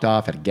dropped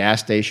off at a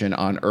gas station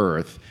on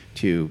Earth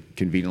to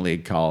conveniently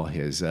call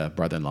his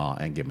brother-in-law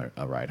and give him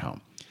a ride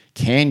home.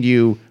 Can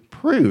you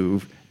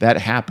prove that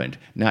happened?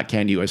 Not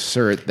can you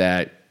assert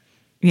that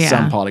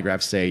some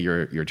polygraphs say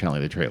you're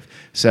telling the truth.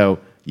 So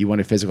you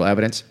wanted physical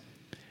evidence.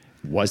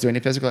 Was there any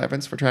physical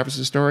evidence for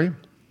Travis's story?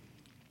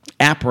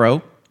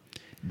 APRO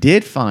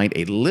did find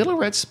a little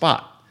red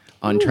spot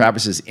on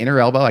Travis's inner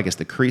elbow, I guess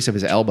the crease of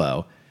his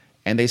elbow,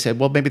 and they said,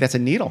 well, maybe that's a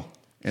needle.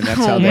 And that's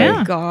how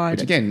they, God.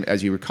 which again,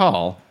 as you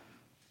recall,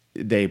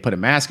 they put a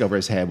mask over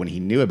his head when he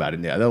knew about it.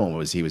 And the other one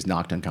was he was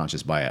knocked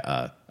unconscious by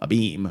a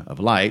beam of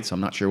light, so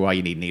I'm not sure why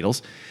you need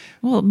needles.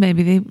 Well,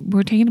 maybe they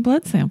were taking a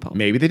blood sample.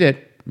 Maybe they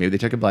did. Maybe they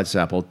took a blood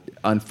sample.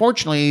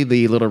 Unfortunately,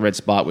 the little red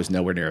spot was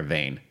nowhere near a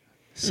vein.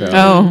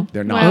 So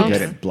they're not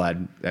good at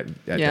blood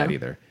at that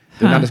either.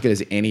 They're not as good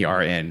as any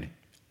RN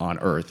on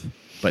Earth,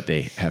 but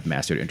they have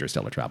mastered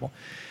interstellar travel.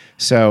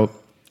 So,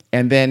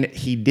 and then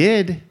he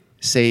did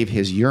save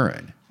his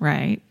urine.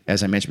 Right.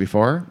 As I mentioned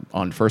before,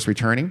 on first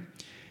returning,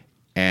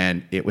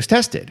 and it was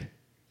tested.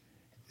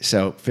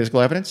 So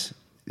physical evidence,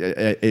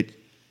 it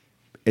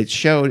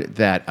showed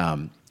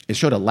that it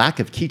showed a lack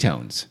of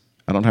ketones.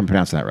 I don't know how to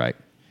pronounce that right.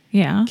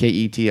 Yeah.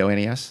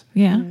 Ketones.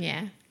 Yeah.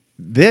 Yeah.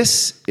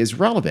 This is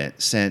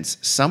relevant since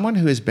someone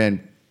who has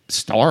been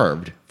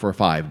starved for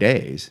 5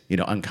 days,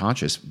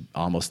 unconscious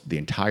almost the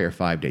entire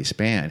 5-day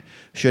span,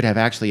 should have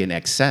actually an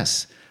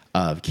excess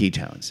of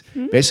ketones.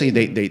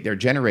 Basically, they're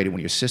generated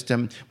when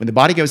when the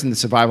body goes into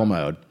survival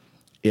mode,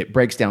 it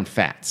breaks down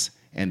fats.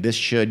 And this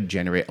should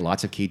generate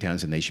lots of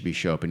ketones, and they should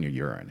show up in your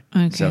urine.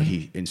 Okay. So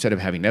instead of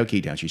having no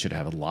ketones, you should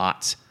have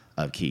lots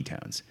of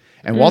ketones.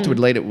 And Walton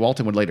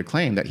would later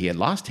claim that he had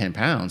lost 10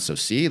 pounds. So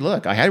see,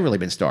 look, I had really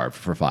been starved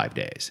for 5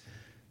 days.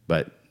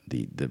 But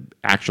the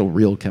actual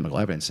real chemical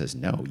evidence says,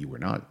 no, you were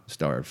not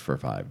starved for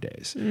 5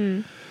 days.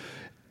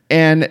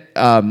 And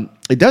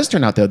it does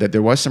turn out, though, that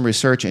there was some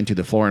research into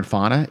the flora and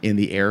fauna in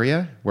the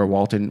area where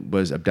Walton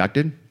was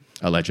abducted,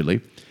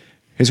 allegedly.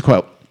 Here's a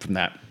quote from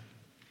that.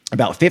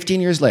 About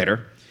 15 years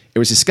later, it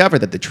was discovered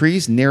that the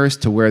trees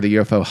nearest to where the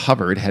UFO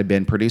hovered had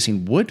been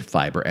producing wood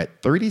fiber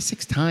at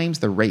 36 times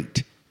the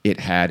rate it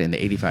had in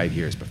the 85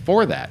 years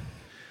before that.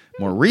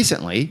 More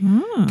recently,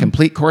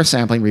 complete core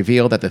sampling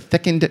revealed that the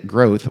thickened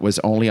growth was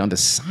only on the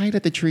side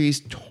of the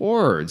trees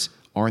towards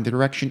or in the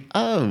direction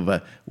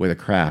of where the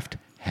craft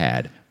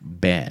had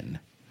been.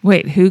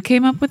 Wait, who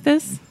came up with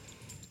this?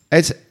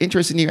 It's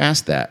interesting you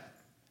asked that.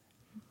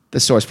 The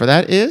source for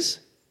that is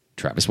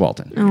Travis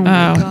Walton. Oh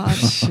my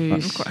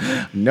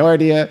God. No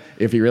idea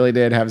if he really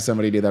did have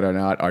somebody do that or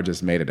not, or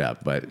just made it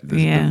up. But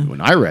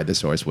when I read the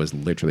source was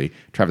literally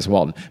Travis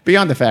Walton.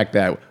 Beyond the fact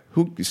that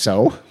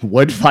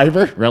wood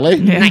fiber, really?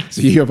 Yeah. Nice.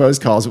 So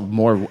UFOs calls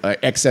more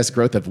excess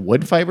growth of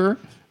wood fiber.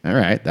 All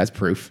right, that's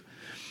proof.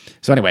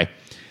 So anyway,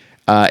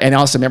 and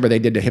also remember they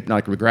did the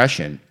hypnotic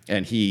regression,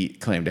 and he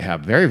claimed to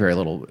have very, very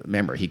little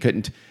memory. He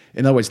couldn't.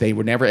 In other words, they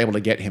were never able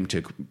to get him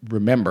to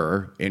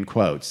remember, in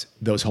quotes,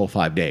 those whole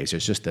 5 days.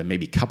 There's just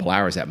maybe a couple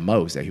hours at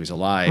most that he was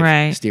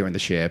alive, steering the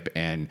ship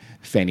and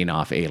fending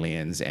off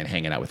aliens and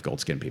hanging out with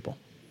gold-skinned people.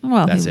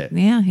 Well, that's it.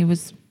 Yeah, he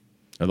was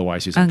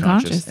Otherwise, he's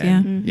unconscious.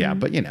 Yeah,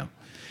 but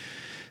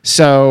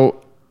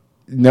So,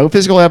 no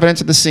physical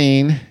evidence at the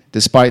scene,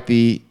 despite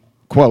the,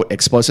 quote,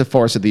 explosive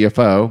force of the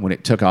UFO when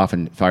it took off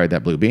and fired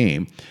that blue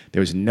beam. There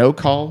was no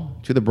call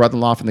to the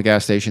brother-in-law from the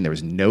gas station. There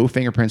was no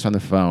fingerprints on the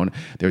phone.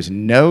 There was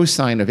no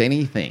sign of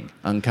anything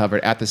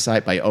uncovered at the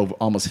site by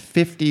almost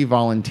 50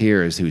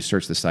 volunteers who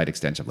searched the site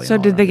extensively. So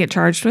did they get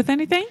charged with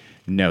anything?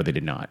 No, they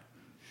did not.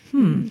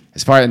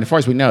 As far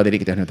as we know, they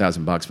didn't get the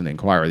 $100,000 from the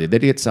Inquirer. They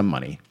did get some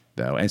money,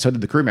 though. And so did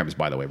the crew members,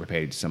 by the way, were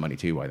paid some money,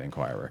 too, by the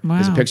Inquirer. Wow.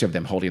 There's a picture of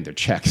them holding their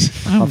checks.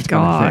 Oh,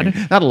 God.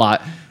 Not a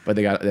lot, but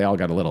they all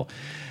got a little.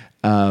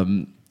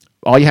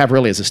 All you have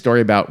really is a story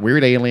about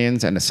weird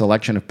aliens and a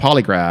selection of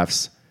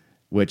polygraphs,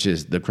 which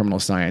is the criminal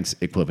science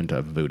equivalent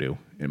of voodoo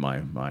in my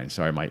mind.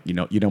 Sorry, my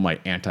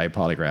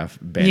anti-polygraph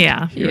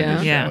bent here in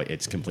this show.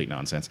 It's complete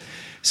nonsense.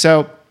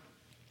 So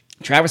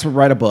Travis would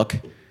write a book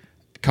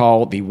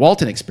called The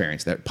Walton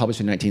Experience that published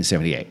in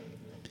 1978,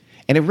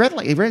 and it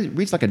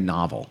reads like a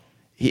novel.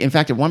 In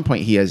fact, at one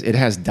point, it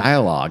has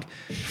dialogue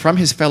from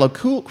his fellow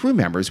crew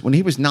members when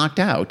he was knocked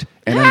out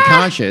and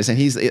unconscious, and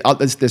he's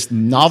this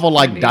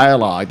novel-like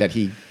dialogue that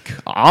he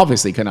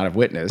obviously could not have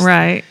witnessed.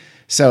 Right.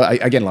 So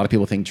again, a lot of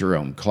people think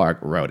Jerome Clark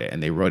wrote it,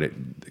 and they wrote it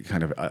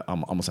kind of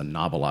almost a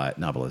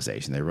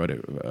novelization. They wrote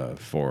it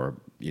for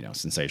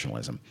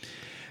sensationalism.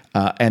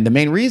 And the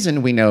main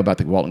reason we know about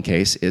the Walton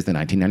case is the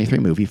 1993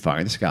 movie Fire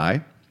in the Sky.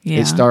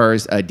 Yeah. It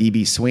stars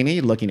D.B. Sweeney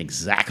looking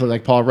exactly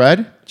like Paul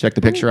Rudd. Check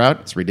the picture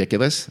out; it's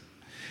ridiculous.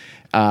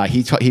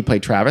 He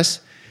played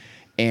Travis,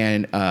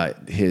 and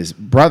his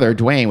brother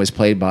Dwayne was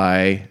played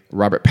by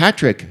Robert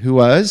Patrick,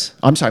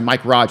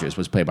 Mike Rogers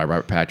was played by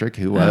Robert Patrick,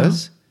 who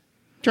was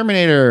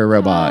Terminator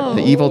robot,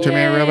 the evil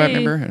Terminator robot,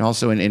 remember? And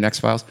also in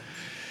X-Files.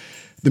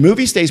 The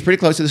movie stays pretty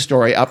close to the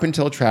story up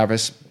until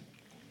Travis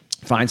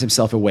finds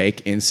himself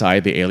awake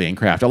inside the alien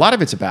craft. A lot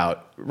of it's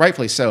about,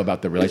 rightfully so,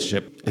 about the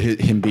relationship,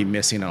 him being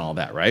missing and all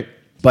that, right?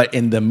 But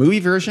in the movie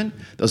version,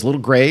 those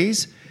little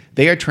grays,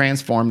 they are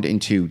transformed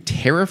into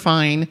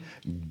terrifying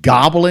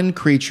goblin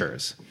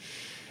creatures.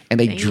 And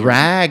they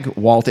drag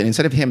Walton,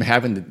 instead of him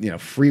having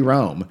free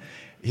roam,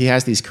 he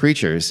has these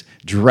creatures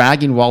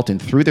dragging Walton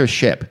through their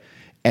ship.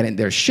 And in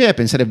their ship,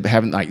 instead of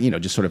having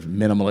just sort of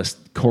minimalist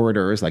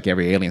corridors like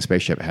every alien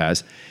spaceship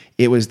has,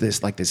 it was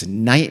this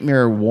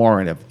nightmare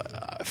warren of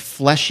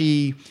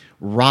fleshy,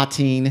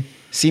 rotting,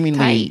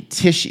 seemingly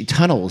tissue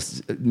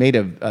tunnels made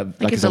of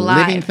like it's a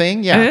living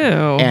thing.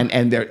 Yeah. Ew.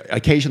 And there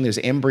occasionally there's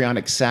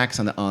embryonic sacs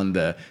on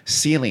the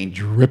ceiling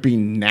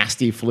dripping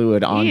nasty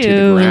fluid onto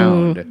the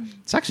ground.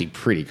 It's actually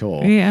pretty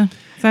cool. Yeah.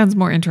 Sounds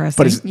more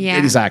interesting. But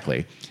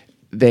exactly.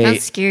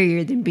 That's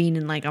scarier than being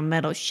in like a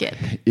metal ship.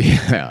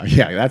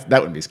 Yeah, that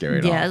wouldn't be scary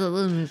at all. Yeah, it's a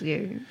little more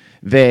scary.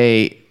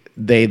 They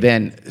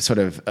then sort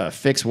of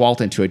fix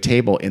Walton to a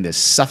table in this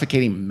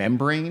suffocating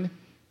membrane,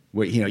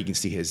 where you can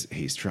see his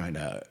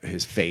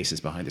face is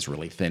behind this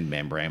really thin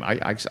membrane.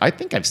 I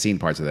think I've seen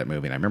parts of that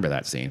movie, and I remember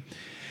that scene.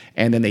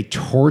 And then they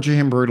torture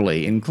him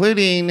brutally,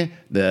 including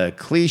the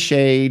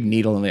cliched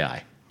needle in the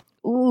eye.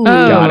 Ooh.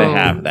 Gotta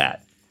have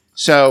that.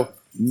 So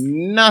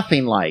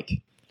nothing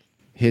like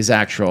his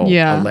actual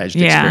alleged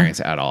experience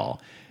at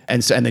all.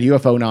 And the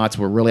UFO knots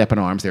were really up in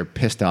arms. They're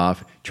pissed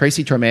off.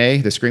 Tracy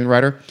Torme, the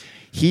screenwriter,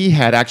 he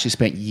had actually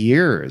spent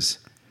years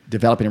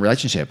developing a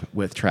relationship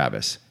with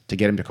Travis to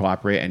get him to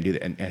cooperate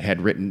and had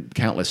written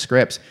countless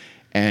scripts.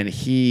 And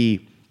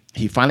he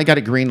finally got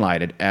it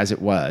green-lighted as it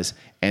was.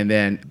 And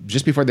then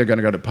just before they're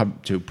going to go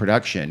to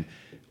production,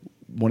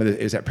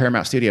 it was at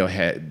Paramount Studio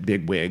had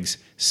big wigs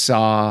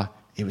saw.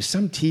 It was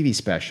some TV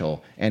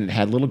special, and it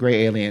had little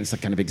gray aliens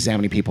kind of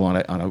examining people on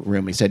a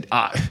room. He said,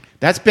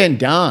 that's been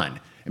done.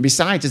 And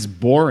besides, it's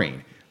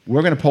boring.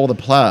 We're going to pull the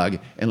plug,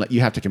 and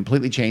you have to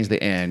completely change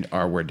the end,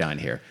 or we're done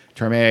here.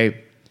 Torme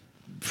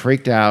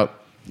freaked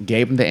out,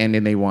 gave them the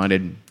ending they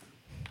wanted,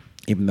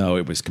 even though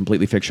it was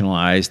completely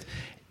fictionalized,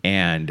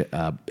 and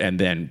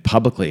then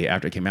publicly,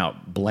 after it came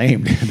out,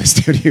 blamed the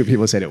studio.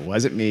 People said, it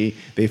wasn't me.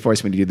 They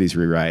forced me to do these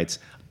rewrites.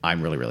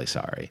 I'm really, really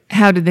sorry.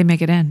 How did they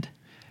make it end?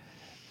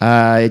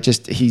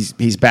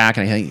 He's back,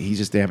 and I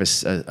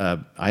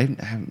think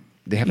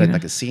they have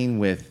like a scene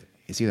with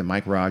it's either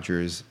Mike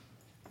Rogers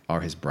or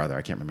his brother.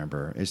 I can't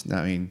remember.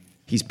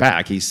 He's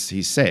back.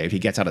 He's saved. He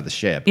gets out of the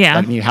ship. Yeah.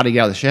 How did he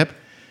get out of the ship?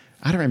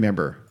 I don't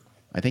remember.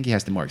 I think he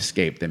has to more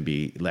escape than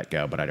be let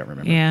go, but I don't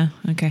remember. Yeah.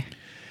 Okay.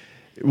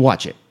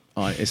 Watch it.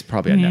 It's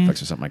probably on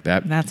Netflix or something like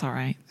that. That's all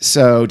right.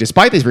 So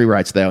despite these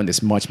rewrites, though, and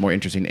this much more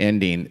interesting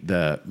ending,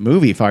 the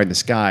movie Fire in the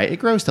Sky,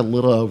 it grossed a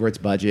little over its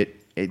budget.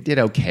 It did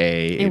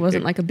okay. It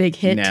wasn't like a big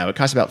hit. No, it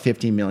cost about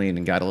 $15 million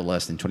and got a little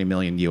less than $20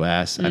 million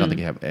US. I don't think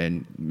it have.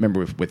 And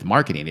remember, with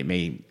marketing, it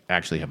may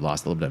actually have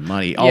lost a little bit of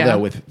money. Although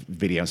with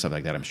video and stuff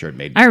like that, I'm sure it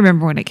made. I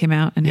remember when it came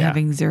out and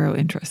having zero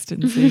interest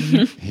in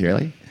seeing it.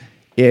 Really?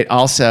 It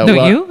also.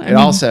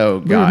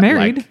 Got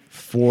like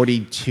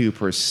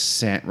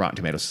 42% Rotten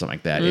Tomatoes or something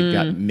like that. It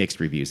got mixed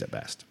reviews at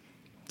best.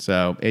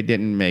 So it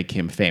didn't make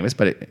him famous,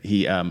 but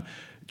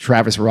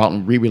Travis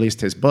Walton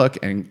re-released his book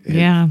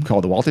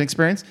called The Walton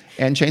Experience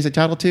and changed the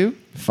title to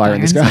Fire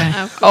in the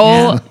Sky.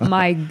 Oh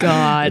my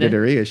God. He did a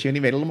reissue and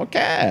he made a little more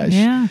cash.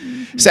 Yeah.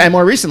 So, and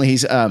more recently,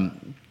 he's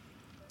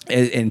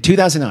in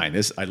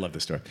 2009. I love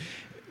this story.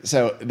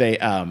 So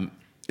in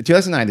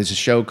 2009, there's a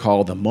show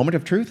called The Moment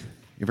of Truth.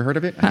 You ever heard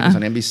of it? I think it's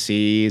on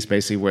NBC. It's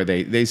basically where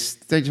they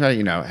try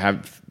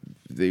to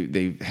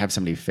have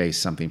somebody face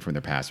something from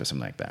their past or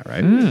something like that,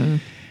 right?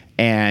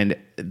 And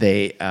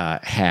they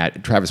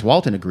had Travis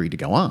Walton agreed to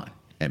go on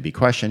and be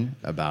questioned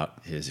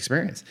about his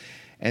experience.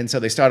 And so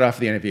they start off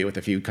the interview with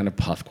a few kind of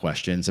puff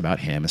questions about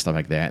him and stuff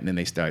like that. And then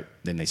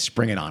they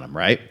spring it on him,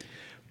 right?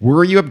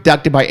 Were you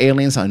abducted by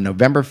aliens on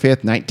November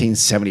 5th,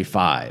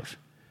 1975?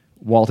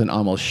 Walton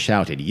almost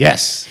shouted,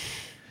 yes.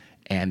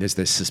 And there's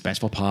this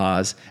suspenseful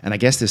pause. And I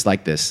guess there's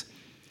like a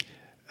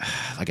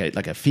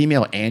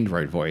female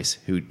android voice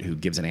who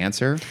gives an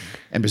answer,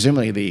 and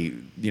presumably the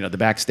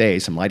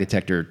backstage some lie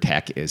detector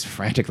tech is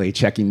frantically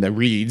checking the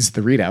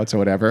readouts or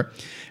whatever,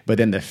 but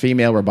then the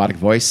female robotic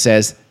voice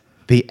says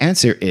the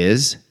answer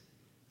is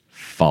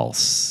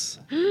false.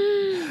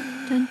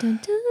 Dun, dun, dun.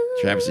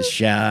 Travis is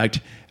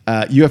shocked.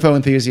 UFO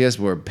enthusiasts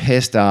were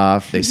pissed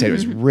off. They said it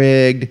was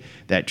rigged,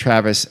 that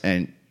Travis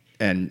and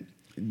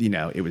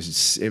it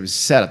was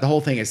set up. The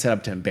whole thing is set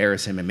up to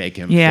embarrass him and make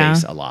him Yeah.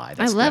 face a lie.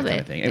 That's I love that kind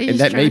it. of thing. They're And just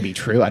that may trying- be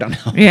true. I don't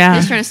know. Yeah.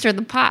 Just trying to stir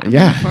the pot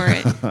Yeah. for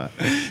it.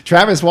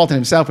 Travis Walton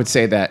himself would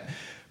say that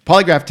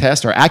polygraph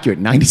tests are accurate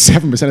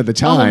 97% of the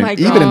time, my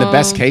even in the God.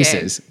 best Okay.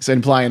 cases. So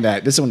implying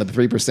that this is one of the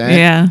 3%.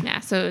 Yeah. Yeah,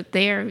 so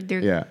they're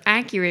Yeah.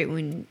 accurate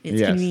when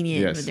it's Yes,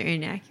 convenient, yes. but they're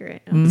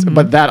inaccurate.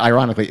 But that,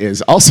 ironically,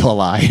 is also a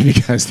lie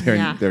because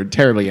Yeah. they're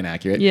terribly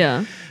inaccurate.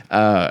 Yeah.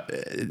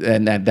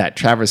 And that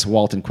Travis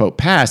Walton quote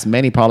passed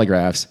many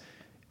polygraphs.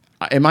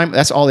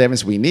 That's all the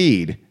evidence we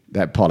need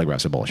that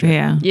polygraphs are bullshit.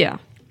 Yeah. Yeah.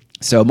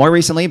 So more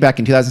recently, back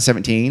in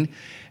 2017,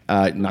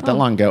 not Oh. that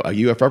long ago, a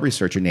UFO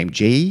researcher named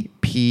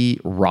J.P.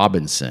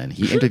 Robinson,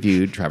 he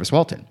interviewed Travis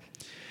Walton.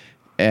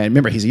 And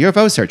remember, he's a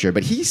UFO searcher,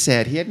 but he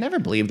said he had never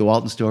believed the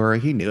Walton story.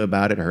 He knew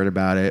about it, heard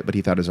about it, but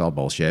he thought it was all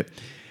bullshit.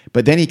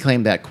 But then he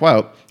claimed that,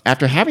 quote,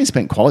 after having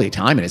spent quality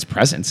time in his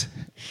presence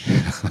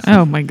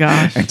Oh my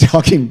gosh.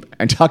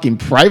 and talking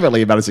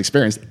privately about his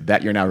experience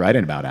that you're now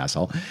writing about,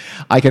 asshole,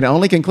 I can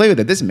only conclude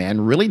that this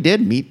man really did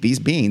meet these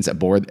beings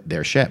aboard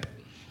their ship.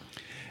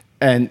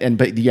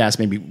 But you ask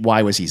maybe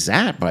why was he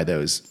zapped by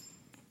those,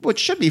 which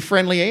should be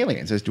friendly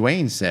aliens? As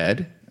Dwayne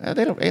said,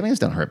 aliens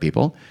don't hurt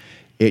people.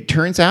 It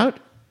turns out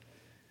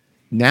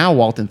now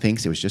Walton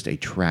thinks it was just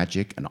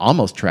an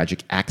almost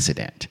tragic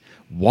accident.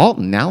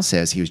 Walton now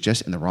says he was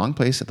just in the wrong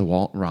place at the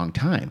wrong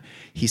time.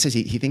 He says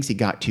he thinks he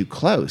got too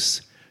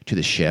close to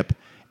the ship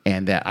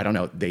and that, I don't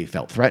know, they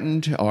felt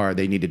threatened or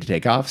they needed to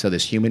take off, so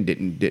this human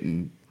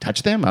didn't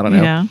touch them. I don't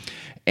know. Yeah.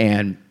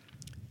 And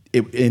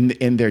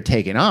in their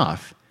taking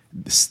off,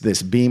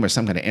 this beam or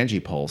some kind of energy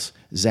pulse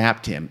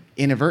zapped him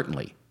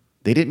inadvertently.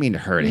 They didn't mean to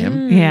hurt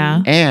him.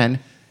 Yeah. And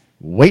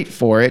wait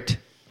for it,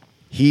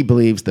 he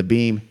believes the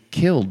beam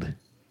killed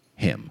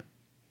him.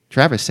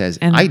 Travis says,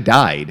 And- I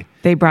died.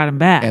 They brought him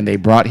back. And they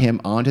brought him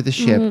onto the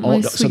ship.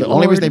 my So sweet the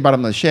only reason Lord. they brought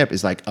him on the ship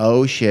is like,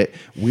 oh shit,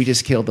 we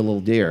just killed the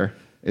little deer.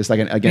 It's like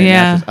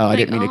Yeah. I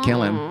didn't mean to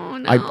kill him. oh,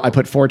 no. I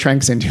put 4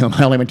 tranks into him.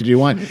 I only meant to do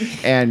 1.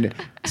 And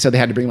so they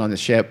had to bring him on the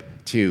ship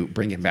to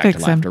bring him back Fix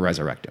to life, him. to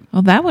resurrect him.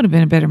 Well, that would have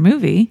been a better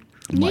movie.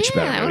 Much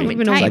Yeah, that better. would've movie.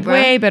 been Been a tight, bro.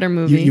 way better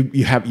movie.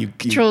 You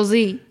Control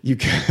Z. you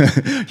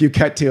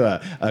cut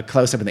to a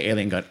close up and the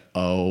alien going,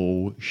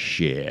 oh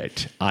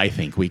shit, I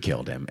think we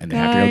killed him, and they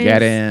have to go Guys.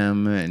 get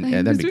him,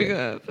 and then be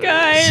good.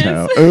 Guys.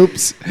 So,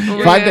 oops.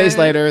 Oh 5 days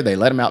later, they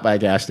let him out by a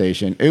gas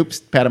station. Oops,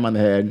 pat him on the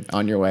head.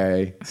 On your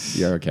way.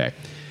 You're okay.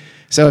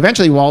 So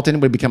eventually, Walton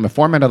would become a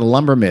foreman at a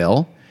lumber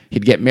mill.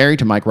 He'd get married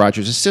to Mike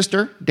Rogers'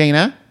 sister,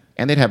 Dana,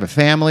 and they'd have a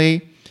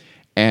family.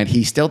 And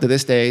he still to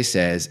this day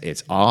says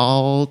it's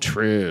all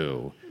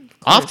true.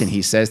 Often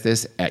he says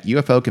this at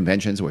UFO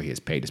conventions where he is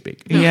paid to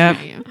speak. Yep.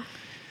 Yeah.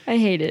 I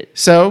hate it.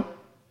 So,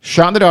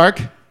 shot in the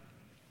dark.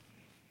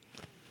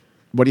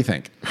 What do you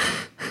think?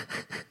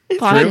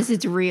 Promise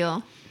it's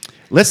real.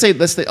 Let's say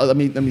let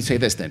me say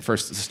this then.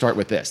 First, let's start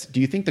with this. Do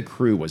you think the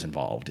crew was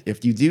involved?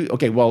 If you do,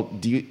 okay, well,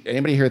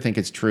 anybody here think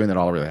it's true and that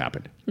all really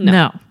happened?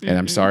 No. And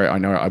I'm sorry, I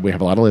know we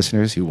have a lot of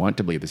listeners who want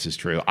to believe this is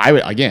true. I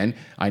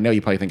know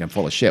you probably think I'm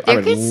full of shit. I There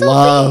would could still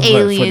love be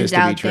for this aliens to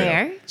be out true.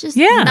 there. Just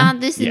Yeah. not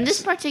this in Yes.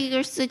 this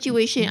particular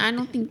situation. I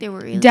don't think there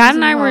were aliens. Dad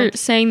and I were involved.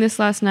 saying this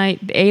last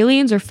night. The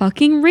aliens are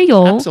fucking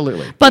real.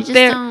 Absolutely. But They just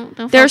they're don't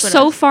they're fuck with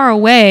so us. far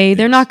away.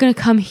 They're not going to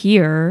come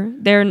here.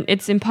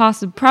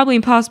 It's probably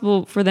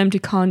impossible for them to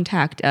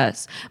contact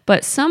us.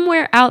 But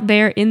somewhere out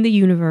there in the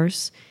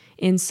universe,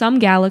 in some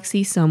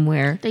galaxy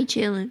somewhere, They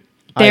chilling.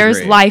 I there's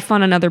agree. life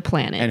on another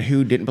planet. And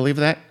who didn't believe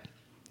that?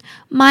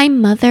 My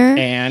mother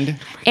And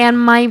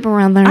my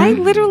brother. I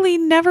literally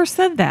never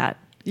said that.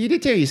 you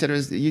did too. You said it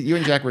was you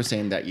and Jack were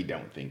saying that you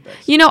don't think that.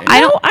 You know, And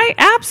I No, don't. I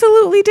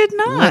absolutely did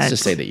not. Let's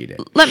just say that you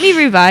did. Let me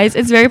revise.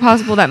 It's very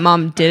possible that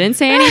Mom didn't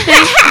say anything,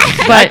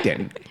 I but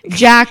didn't.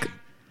 Jack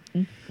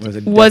Was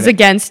was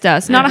against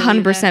us. Not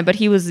believe 100%, but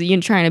he was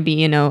trying to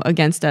be,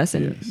 against us.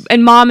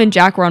 And Mom and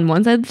Jack were on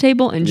one side of the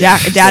table, and Dad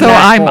so and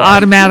I. I'm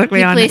automatically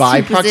He on plays it.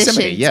 By two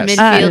proximity, positions, yes.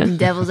 midfield and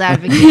devil's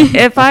advocate.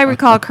 If I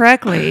recall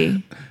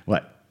correctly,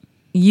 What?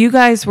 you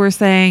guys were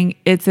saying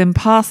it's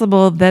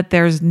impossible that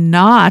there's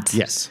not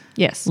Yes.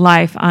 Yes.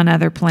 life on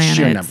other planets.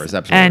 numbers,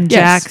 absolutely. And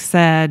Yes. Jack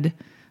said,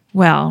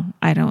 well,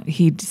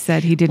 he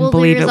said he didn't Well,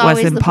 believe there it is was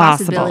always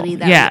impossible. the possibility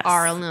that Yes. we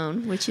are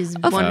alone, which is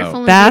wonderful.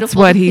 And That's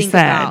beautiful what to he think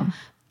said. about.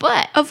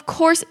 But Of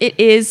course, it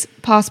is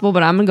possible,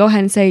 but I'm going to go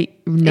ahead and say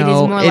no. it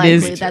is more it likely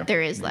is. that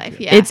there is life.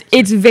 Yeah,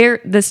 It's very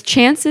the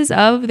chances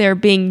of there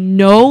being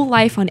no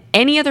life on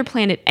any other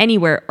planet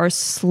anywhere are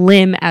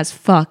slim as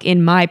fuck,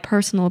 in my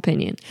personal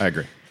opinion. I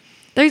agree.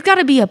 There's got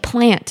to be a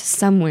plant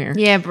somewhere.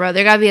 yeah, bro.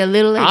 There gotta be a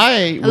little,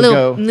 I would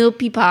little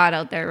pea pod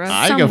out there, bro.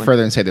 I go Somewhere.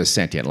 further and say there's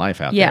sentient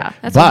life out Yeah, there.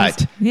 that's what he's-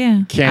 But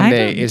Yeah. can I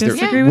they? don't Is there?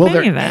 disagree Will with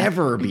there any of that.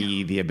 ever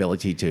be the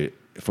ability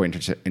for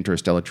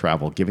interstellar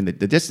travel? Given that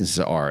the distances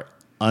are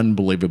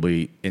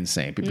unbelievably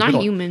insane. Not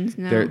humans,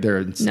 no.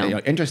 They're No.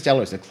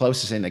 Interstellar is the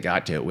closest thing they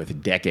got to it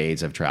with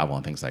decades of travel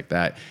and things like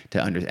that.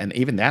 And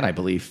even that, I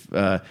believe,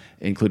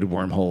 included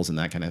wormholes and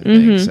that kind of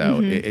thing. So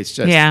it's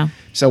just Yeah.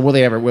 So will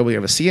we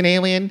ever see an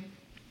alien?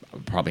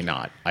 Probably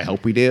not. I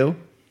hope we do.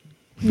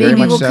 Very Maybe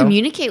much we'll so.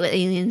 communicate with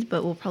aliens,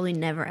 but we'll probably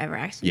never ever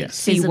actually Yes.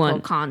 See physical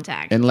one.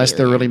 contact. Unless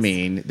they're really aliens.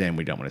 mean, then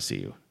we don't want to see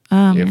you.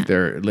 If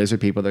they're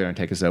lizard people, they're going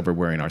to take us over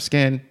wearing our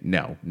skin.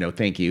 No,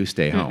 thank you.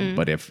 Stay home.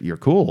 But if you're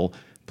cool,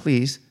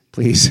 please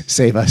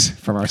save us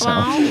from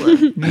ourselves.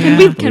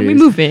 Wow. Can we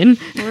move in?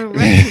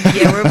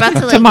 we're about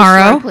to like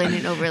Tomorrow. destroy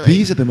planet over. Like,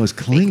 These are the most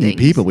clingy things.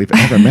 people we've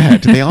ever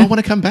met. They all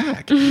want to come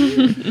back.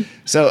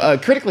 So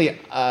critically,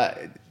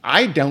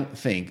 I don't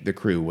think the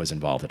crew was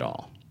involved at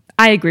all.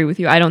 I agree with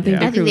you. I don't think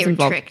Yeah. I the crew think was they were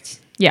involved. tricked.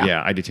 Yeah.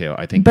 Yeah, I do too.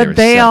 I think But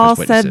they all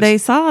said they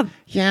saw.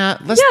 Yeah, Yeah,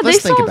 let's they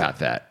think saw- about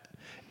that.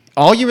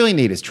 All you really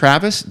need is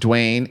Travis,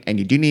 Dwayne, and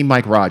you do need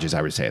Mike Rogers,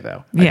 I would say,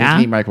 though. I think Yeah.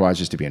 you need Mike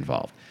Rogers to be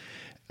involved.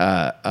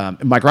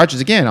 Mike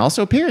Rogers, again,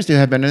 also appears to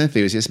have been an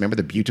enthusiast. Remember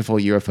the beautiful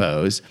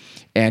UFOs?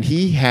 And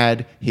he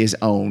had his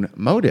own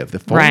motive, the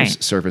Forest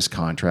Right. Service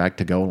contract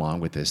to go along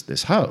with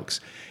this hoax.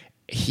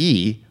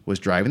 He was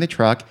driving the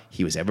truck.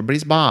 He was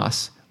everybody's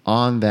boss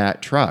on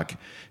that truck.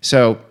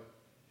 So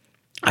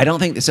I don't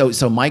think so.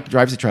 So Mike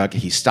drives the truck.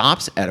 He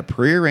stops at a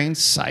prearranged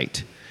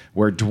site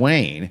where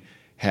Dwayne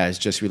has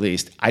just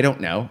released. I don't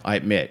know. I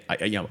admit,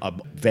 a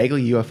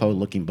vaguely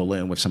UFO-looking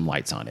balloon with some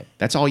lights on it.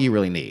 That's all you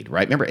really need,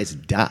 right? Remember, it's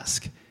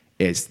dusk.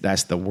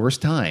 That's the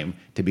worst time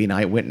to be an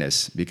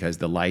eyewitness because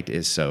the light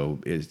is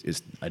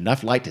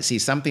enough light to see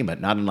something, but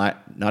not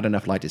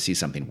enough light to see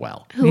something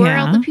well. Who are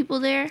Yeah. all the people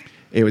there?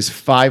 It was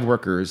 5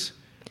 workers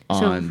So,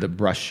 on the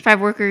brush. 5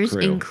 workers,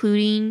 crew.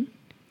 including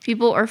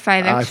people, or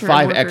 5 extra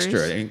 5 workers?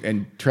 extra,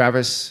 and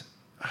Travis.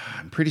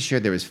 I'm pretty sure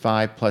there was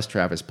 5 plus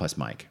Travis plus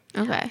Mike.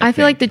 Okay. I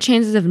feel like the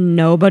chances of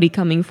nobody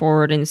coming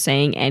forward and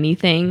saying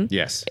anything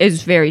Yes.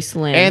 is very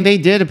slim. And they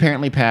did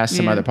apparently pass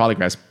some Yeah. other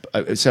polygraphs.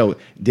 So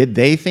did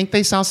they think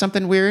they saw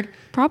something weird?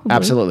 Probably.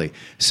 Absolutely.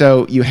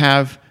 So you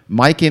have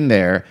Mike in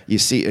there. You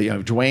see,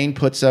 Dwayne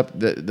puts up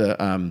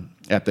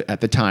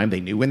at the time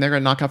they knew when they're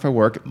going to knock off her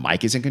work.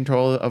 Mike is in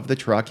control of the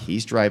truck.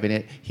 He's driving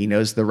it. He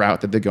knows the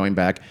route that they're going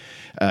back.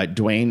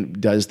 Dwayne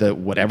does the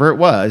whatever it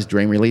was.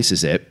 Dwayne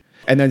releases it,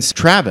 and then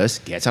Travis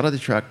gets out of the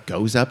truck,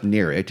 goes up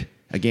near it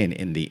again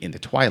in the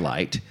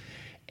twilight,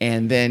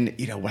 and then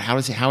how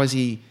is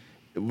he?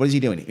 What is he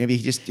doing? Maybe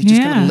he just kind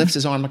Yeah. of lifts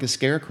his arm like a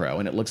scarecrow,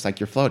 and it looks like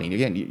you're floating.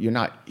 Again,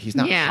 he's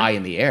not Yeah. high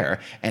in the air,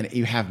 and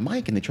you have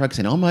Mike in the truck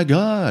saying, "Oh my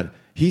God,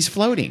 he's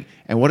floating."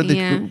 And what did the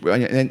Yeah. crew,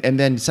 and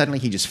then suddenly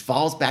he just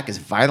falls back as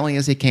violently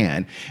as he can.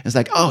 And it's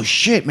like, "Oh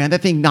shit, man,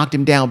 that thing knocked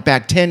him down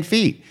back 10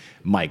 feet."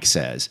 Mike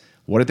says,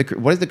 "What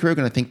is the crew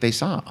going to think they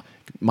saw?"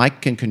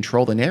 Mike can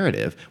control the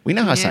narrative. We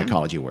know how Yeah.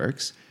 psychology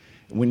works.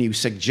 When you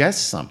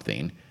suggest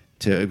something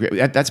to agree,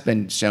 that's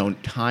been shown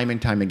time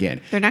and time again.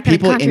 They're not gonna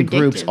People in contradict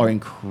groups him. are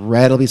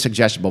incredibly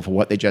suggestible for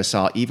what they just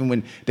saw. Even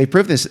when they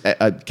prove this,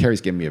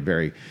 Carrie's giving me a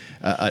very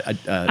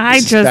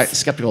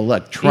skeptical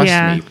look. Trust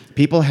Yeah. me,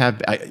 people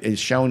have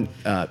it's shown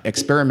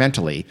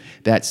experimentally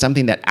that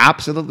something that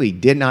absolutely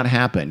did not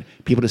happen,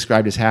 people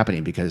described as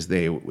happening because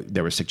there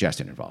was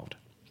suggestion involved.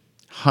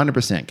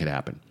 100% could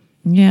happen.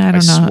 Yeah, I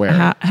don't know.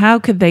 swear. How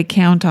could they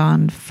count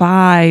on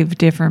 5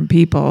 different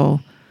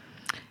people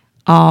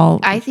all?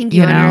 I think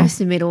you know?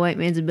 underestimate a white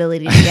man's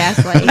ability to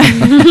gaslight.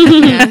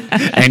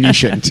 Yeah. And you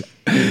shouldn't.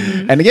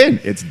 And again,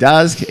 it's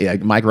dusk.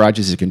 Mike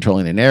Rogers is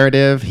controlling the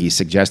narrative. He's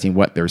suggesting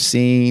what they're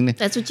seeing.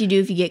 That's what you do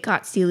if you get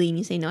caught stealing and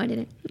you say, "No, I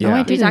didn't." Yeah. Oh, I What are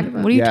you didn't. talking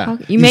about? What are you Yeah.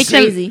 talking? You You make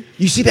them. Crazy.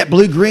 You see that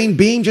blue-green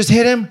beam just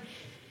hit him?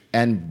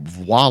 And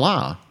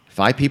voila,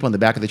 5 people in the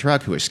back of the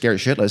truck who are scared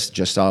shitless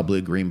just saw a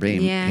blue-green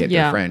beam Yeah. hit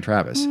Yeah. their friend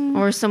Travis.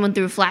 Or someone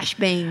threw a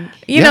flashbang.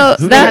 You Yeah, know,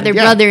 who They knows? had their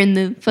Yeah. brother in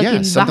the fucking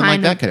Yeah, something like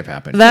behind that them. could have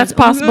happened. that's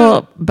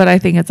possible, but I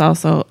think it's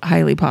also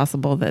highly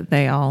possible that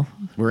they all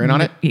We're in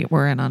on it? Yeah,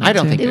 we're in on it. I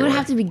don't too. think They They would were.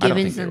 have to be I don't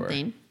given think they were.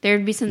 something.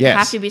 There'd be some. Yes.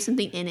 Have to be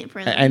something in it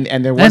for them.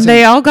 And there And wasn't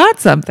they all got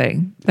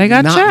something. They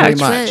got not very checked.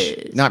 much.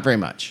 Checked. Not very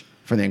much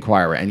for the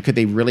Inquirer. And could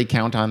they really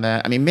count on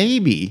that? I mean,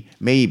 maybe,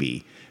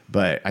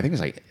 but I think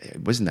it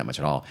wasn't that much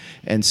at all.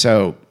 And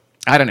so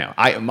I don't know.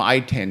 I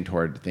tend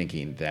toward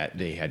thinking that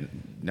they had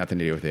nothing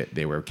to do with it.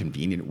 They were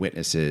convenient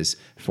witnesses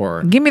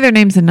for. Give me their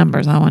names and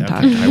numbers. I want to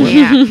talk. Okay, I will.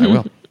 Yeah. I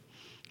will.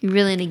 You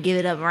really need to give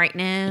it up right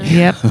now.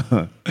 Yep.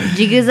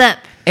 Jig is up.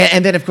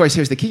 And then, of course,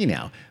 here's the key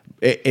now.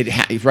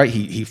 Right,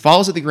 he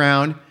falls at the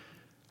ground.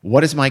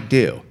 What does Mike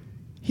do?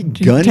 He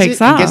guns takes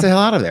it and gets off. the hell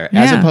out of there.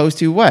 As Yeah. opposed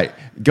to what?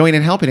 Going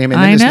and helping him,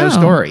 and then I there's no know.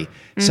 story.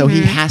 So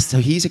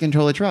he's in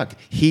control of the truck.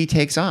 He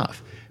takes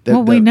off.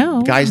 Well, we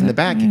know. Guys in the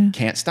back Yeah.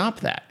 can't stop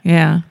that.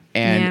 Yeah.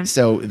 And Yeah.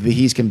 so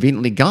he's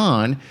conveniently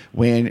gone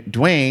when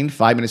Dwayne,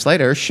 5 minutes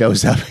later,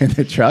 shows up in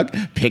the truck,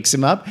 picks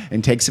him up,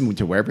 and takes him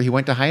to wherever he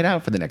went to hide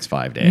out for the next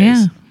 5 days.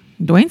 Yeah.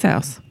 Dwayne's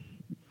house.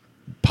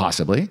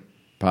 Possibly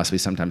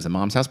sometimes the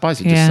mom's house,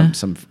 possibly Yeah. just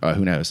some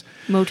who knows.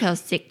 Motel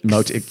 6.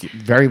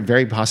 Very,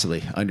 very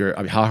possibly under.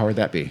 I mean, how hard would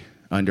that be?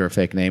 Under a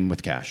fake name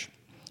with cash.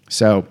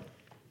 So,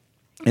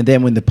 and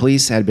then when the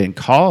police had been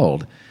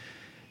called,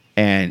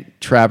 and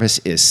Travis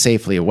is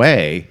safely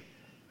away,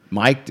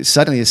 Mike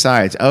suddenly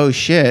decides, "Oh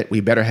shit, we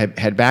better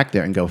head back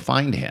there and go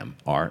find him,"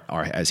 or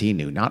as he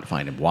knew, not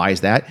find him. Why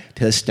is that?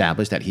 To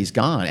establish that he's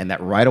gone, and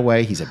that right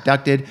away he's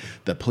abducted.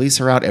 The police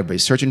are out.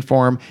 Everybody's searching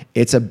for him.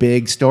 It's a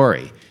big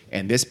story.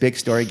 And this big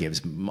story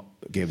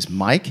gives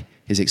Mike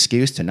his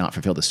excuse to not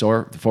fulfill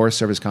the Forest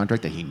Service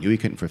contract that he knew he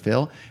couldn't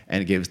fulfill,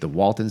 and it gives the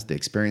Waltons the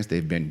experience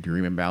they've been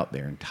dreaming about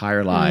their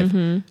entire life.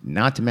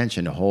 Not to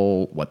mention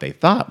what they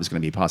thought was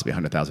going to be possibly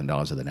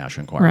 $100,000 of the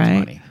National Enquirer's Right.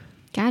 money.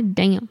 God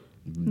damn.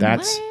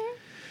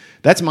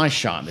 That's my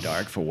shot in the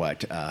dark for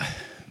what. Oh,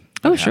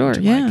 happened sure,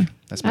 to yeah. Mike.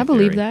 That's my I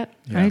believe theory. that.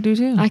 I do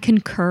too. I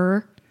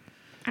concur.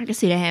 I can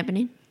see that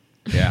happening.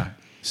 Yeah.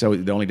 So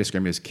the only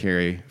disagreement is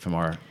Carrie from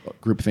our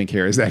group think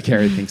here is that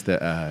Carrie thinks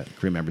the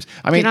crew members.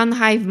 I mean, Get on the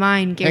hive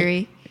mind,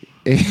 Gary.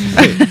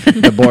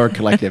 the Borg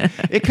Collective.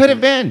 It could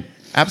have been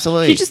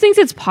absolutely. He just thinks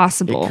it's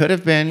possible. It could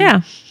have been.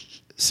 Yeah.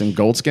 Some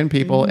gold skinned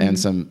people and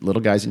some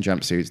little guys in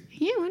jumpsuits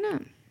Yeah, why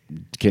not?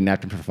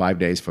 kidnapped him for 5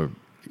 days for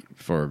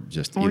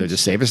just either to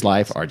save his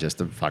life or just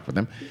to fuck with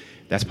him.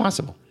 That's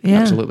possible. Yeah.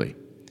 Absolutely.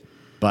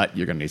 But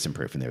you're going to need some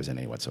proof, and there was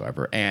any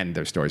whatsoever. And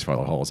their stories full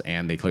of holes,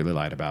 and they clearly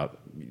lied about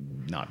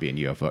not being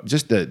UFO.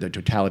 Just the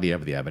totality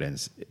of the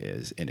evidence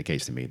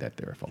indicates to me that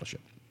they're full of shit.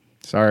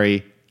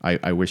 Sorry.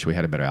 I wish we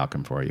had a better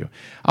outcome for you.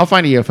 I'll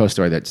find a UFO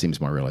story that seems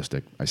more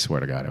realistic. I swear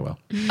to God, I will.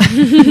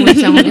 When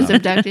someone gets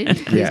abducted,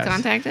 please Yes.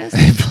 contact us.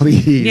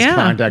 Please Yeah.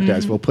 contact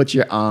us. We'll put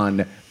you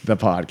on the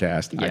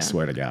podcast. I Yeah.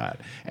 swear to God.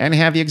 And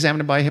have you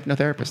examined by a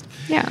hypnotherapist.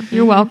 Yeah,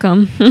 you're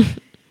welcome.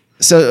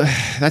 So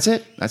that's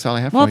it. That's all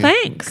I have Well, for you.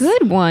 thanks.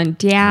 Good one,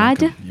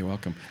 Dad. You're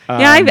welcome.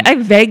 Yeah, I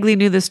vaguely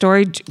knew the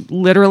story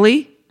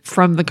literally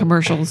from the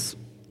commercials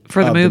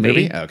for the Of the movie.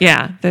 movie? Okay.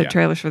 Yeah, the Yeah.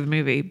 trailers for the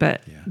movie,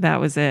 but that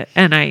was it.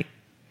 And I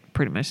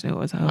pretty much knew it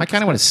was a hoax. I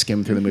kind of want to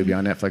skim through the movie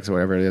on Netflix or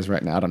whatever it is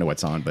right now. I don't know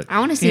what's on, but I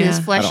want to see Yeah. this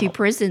I fleshy don't-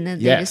 prison that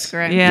they yes.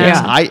 described. Yeah.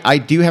 Yes, I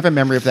do have a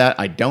memory of that.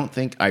 I don't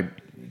think I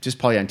just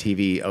probably on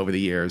TV over the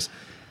years,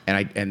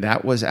 and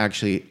that was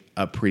actually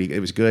it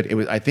was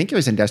good. I think it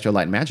was Industrial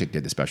Light and Magic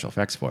did the special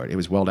effects for it. It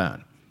was well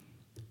done.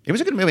 It was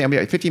a good movie. I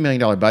mean, a $50 million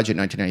budget in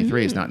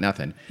 1993 is not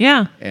nothing.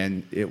 Yeah.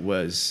 And it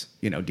was,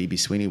 D.B.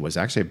 Sweeney was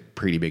actually a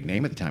pretty big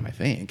name at the time, I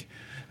think.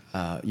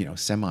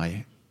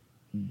 Semi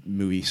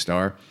movie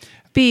star.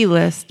 B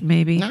list,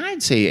 maybe.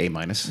 I'd say A-.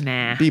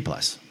 Nah. B+.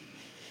 plus.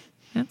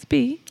 That's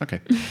B. Okay.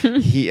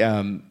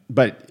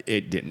 But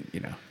it didn't,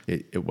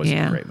 it wasn't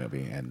Yeah. a great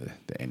movie. And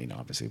the ending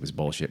obviously was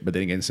bullshit. But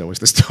then again, so was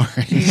the story.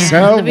 Yeah,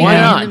 So the why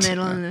beginning, not? the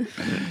middle, and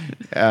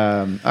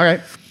the... All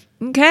right.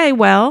 Okay,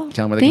 well,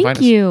 Tell them where they can Thank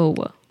find you.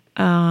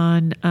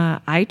 on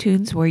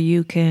iTunes where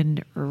you can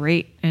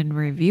rate and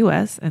review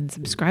us and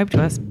subscribe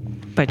to us,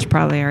 but you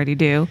probably already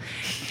do.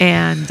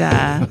 And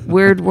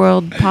Weird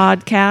World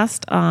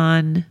Podcast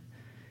on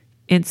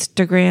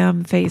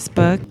Instagram,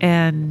 Facebook,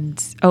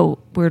 and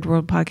Weird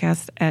World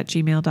Podcast at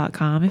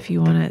gmail.com if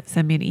you want to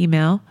send me an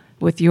email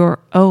with your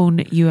own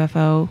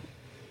UFO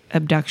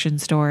abduction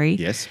story. us.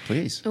 Yes,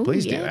 please. Ooh,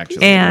 Please do, yeah,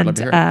 actually. I'd love And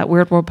to hear it.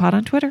 Weird World Pod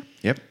on Twitter.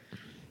 Yep.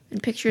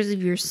 And pictures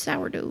of your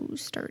sourdough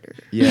starter.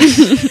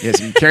 Yes.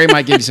 Yes. Carrie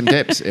might give you some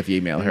tips if you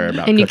email her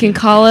about And you can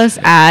cooking. call us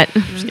at.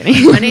 Just kidding.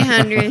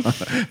 1-800.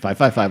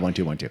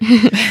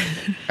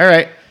 555-1212. All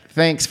right.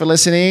 Thanks for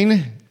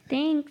listening.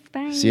 Thanks.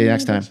 Bye. See you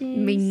next time.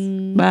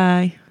 Bing.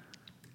 Bye.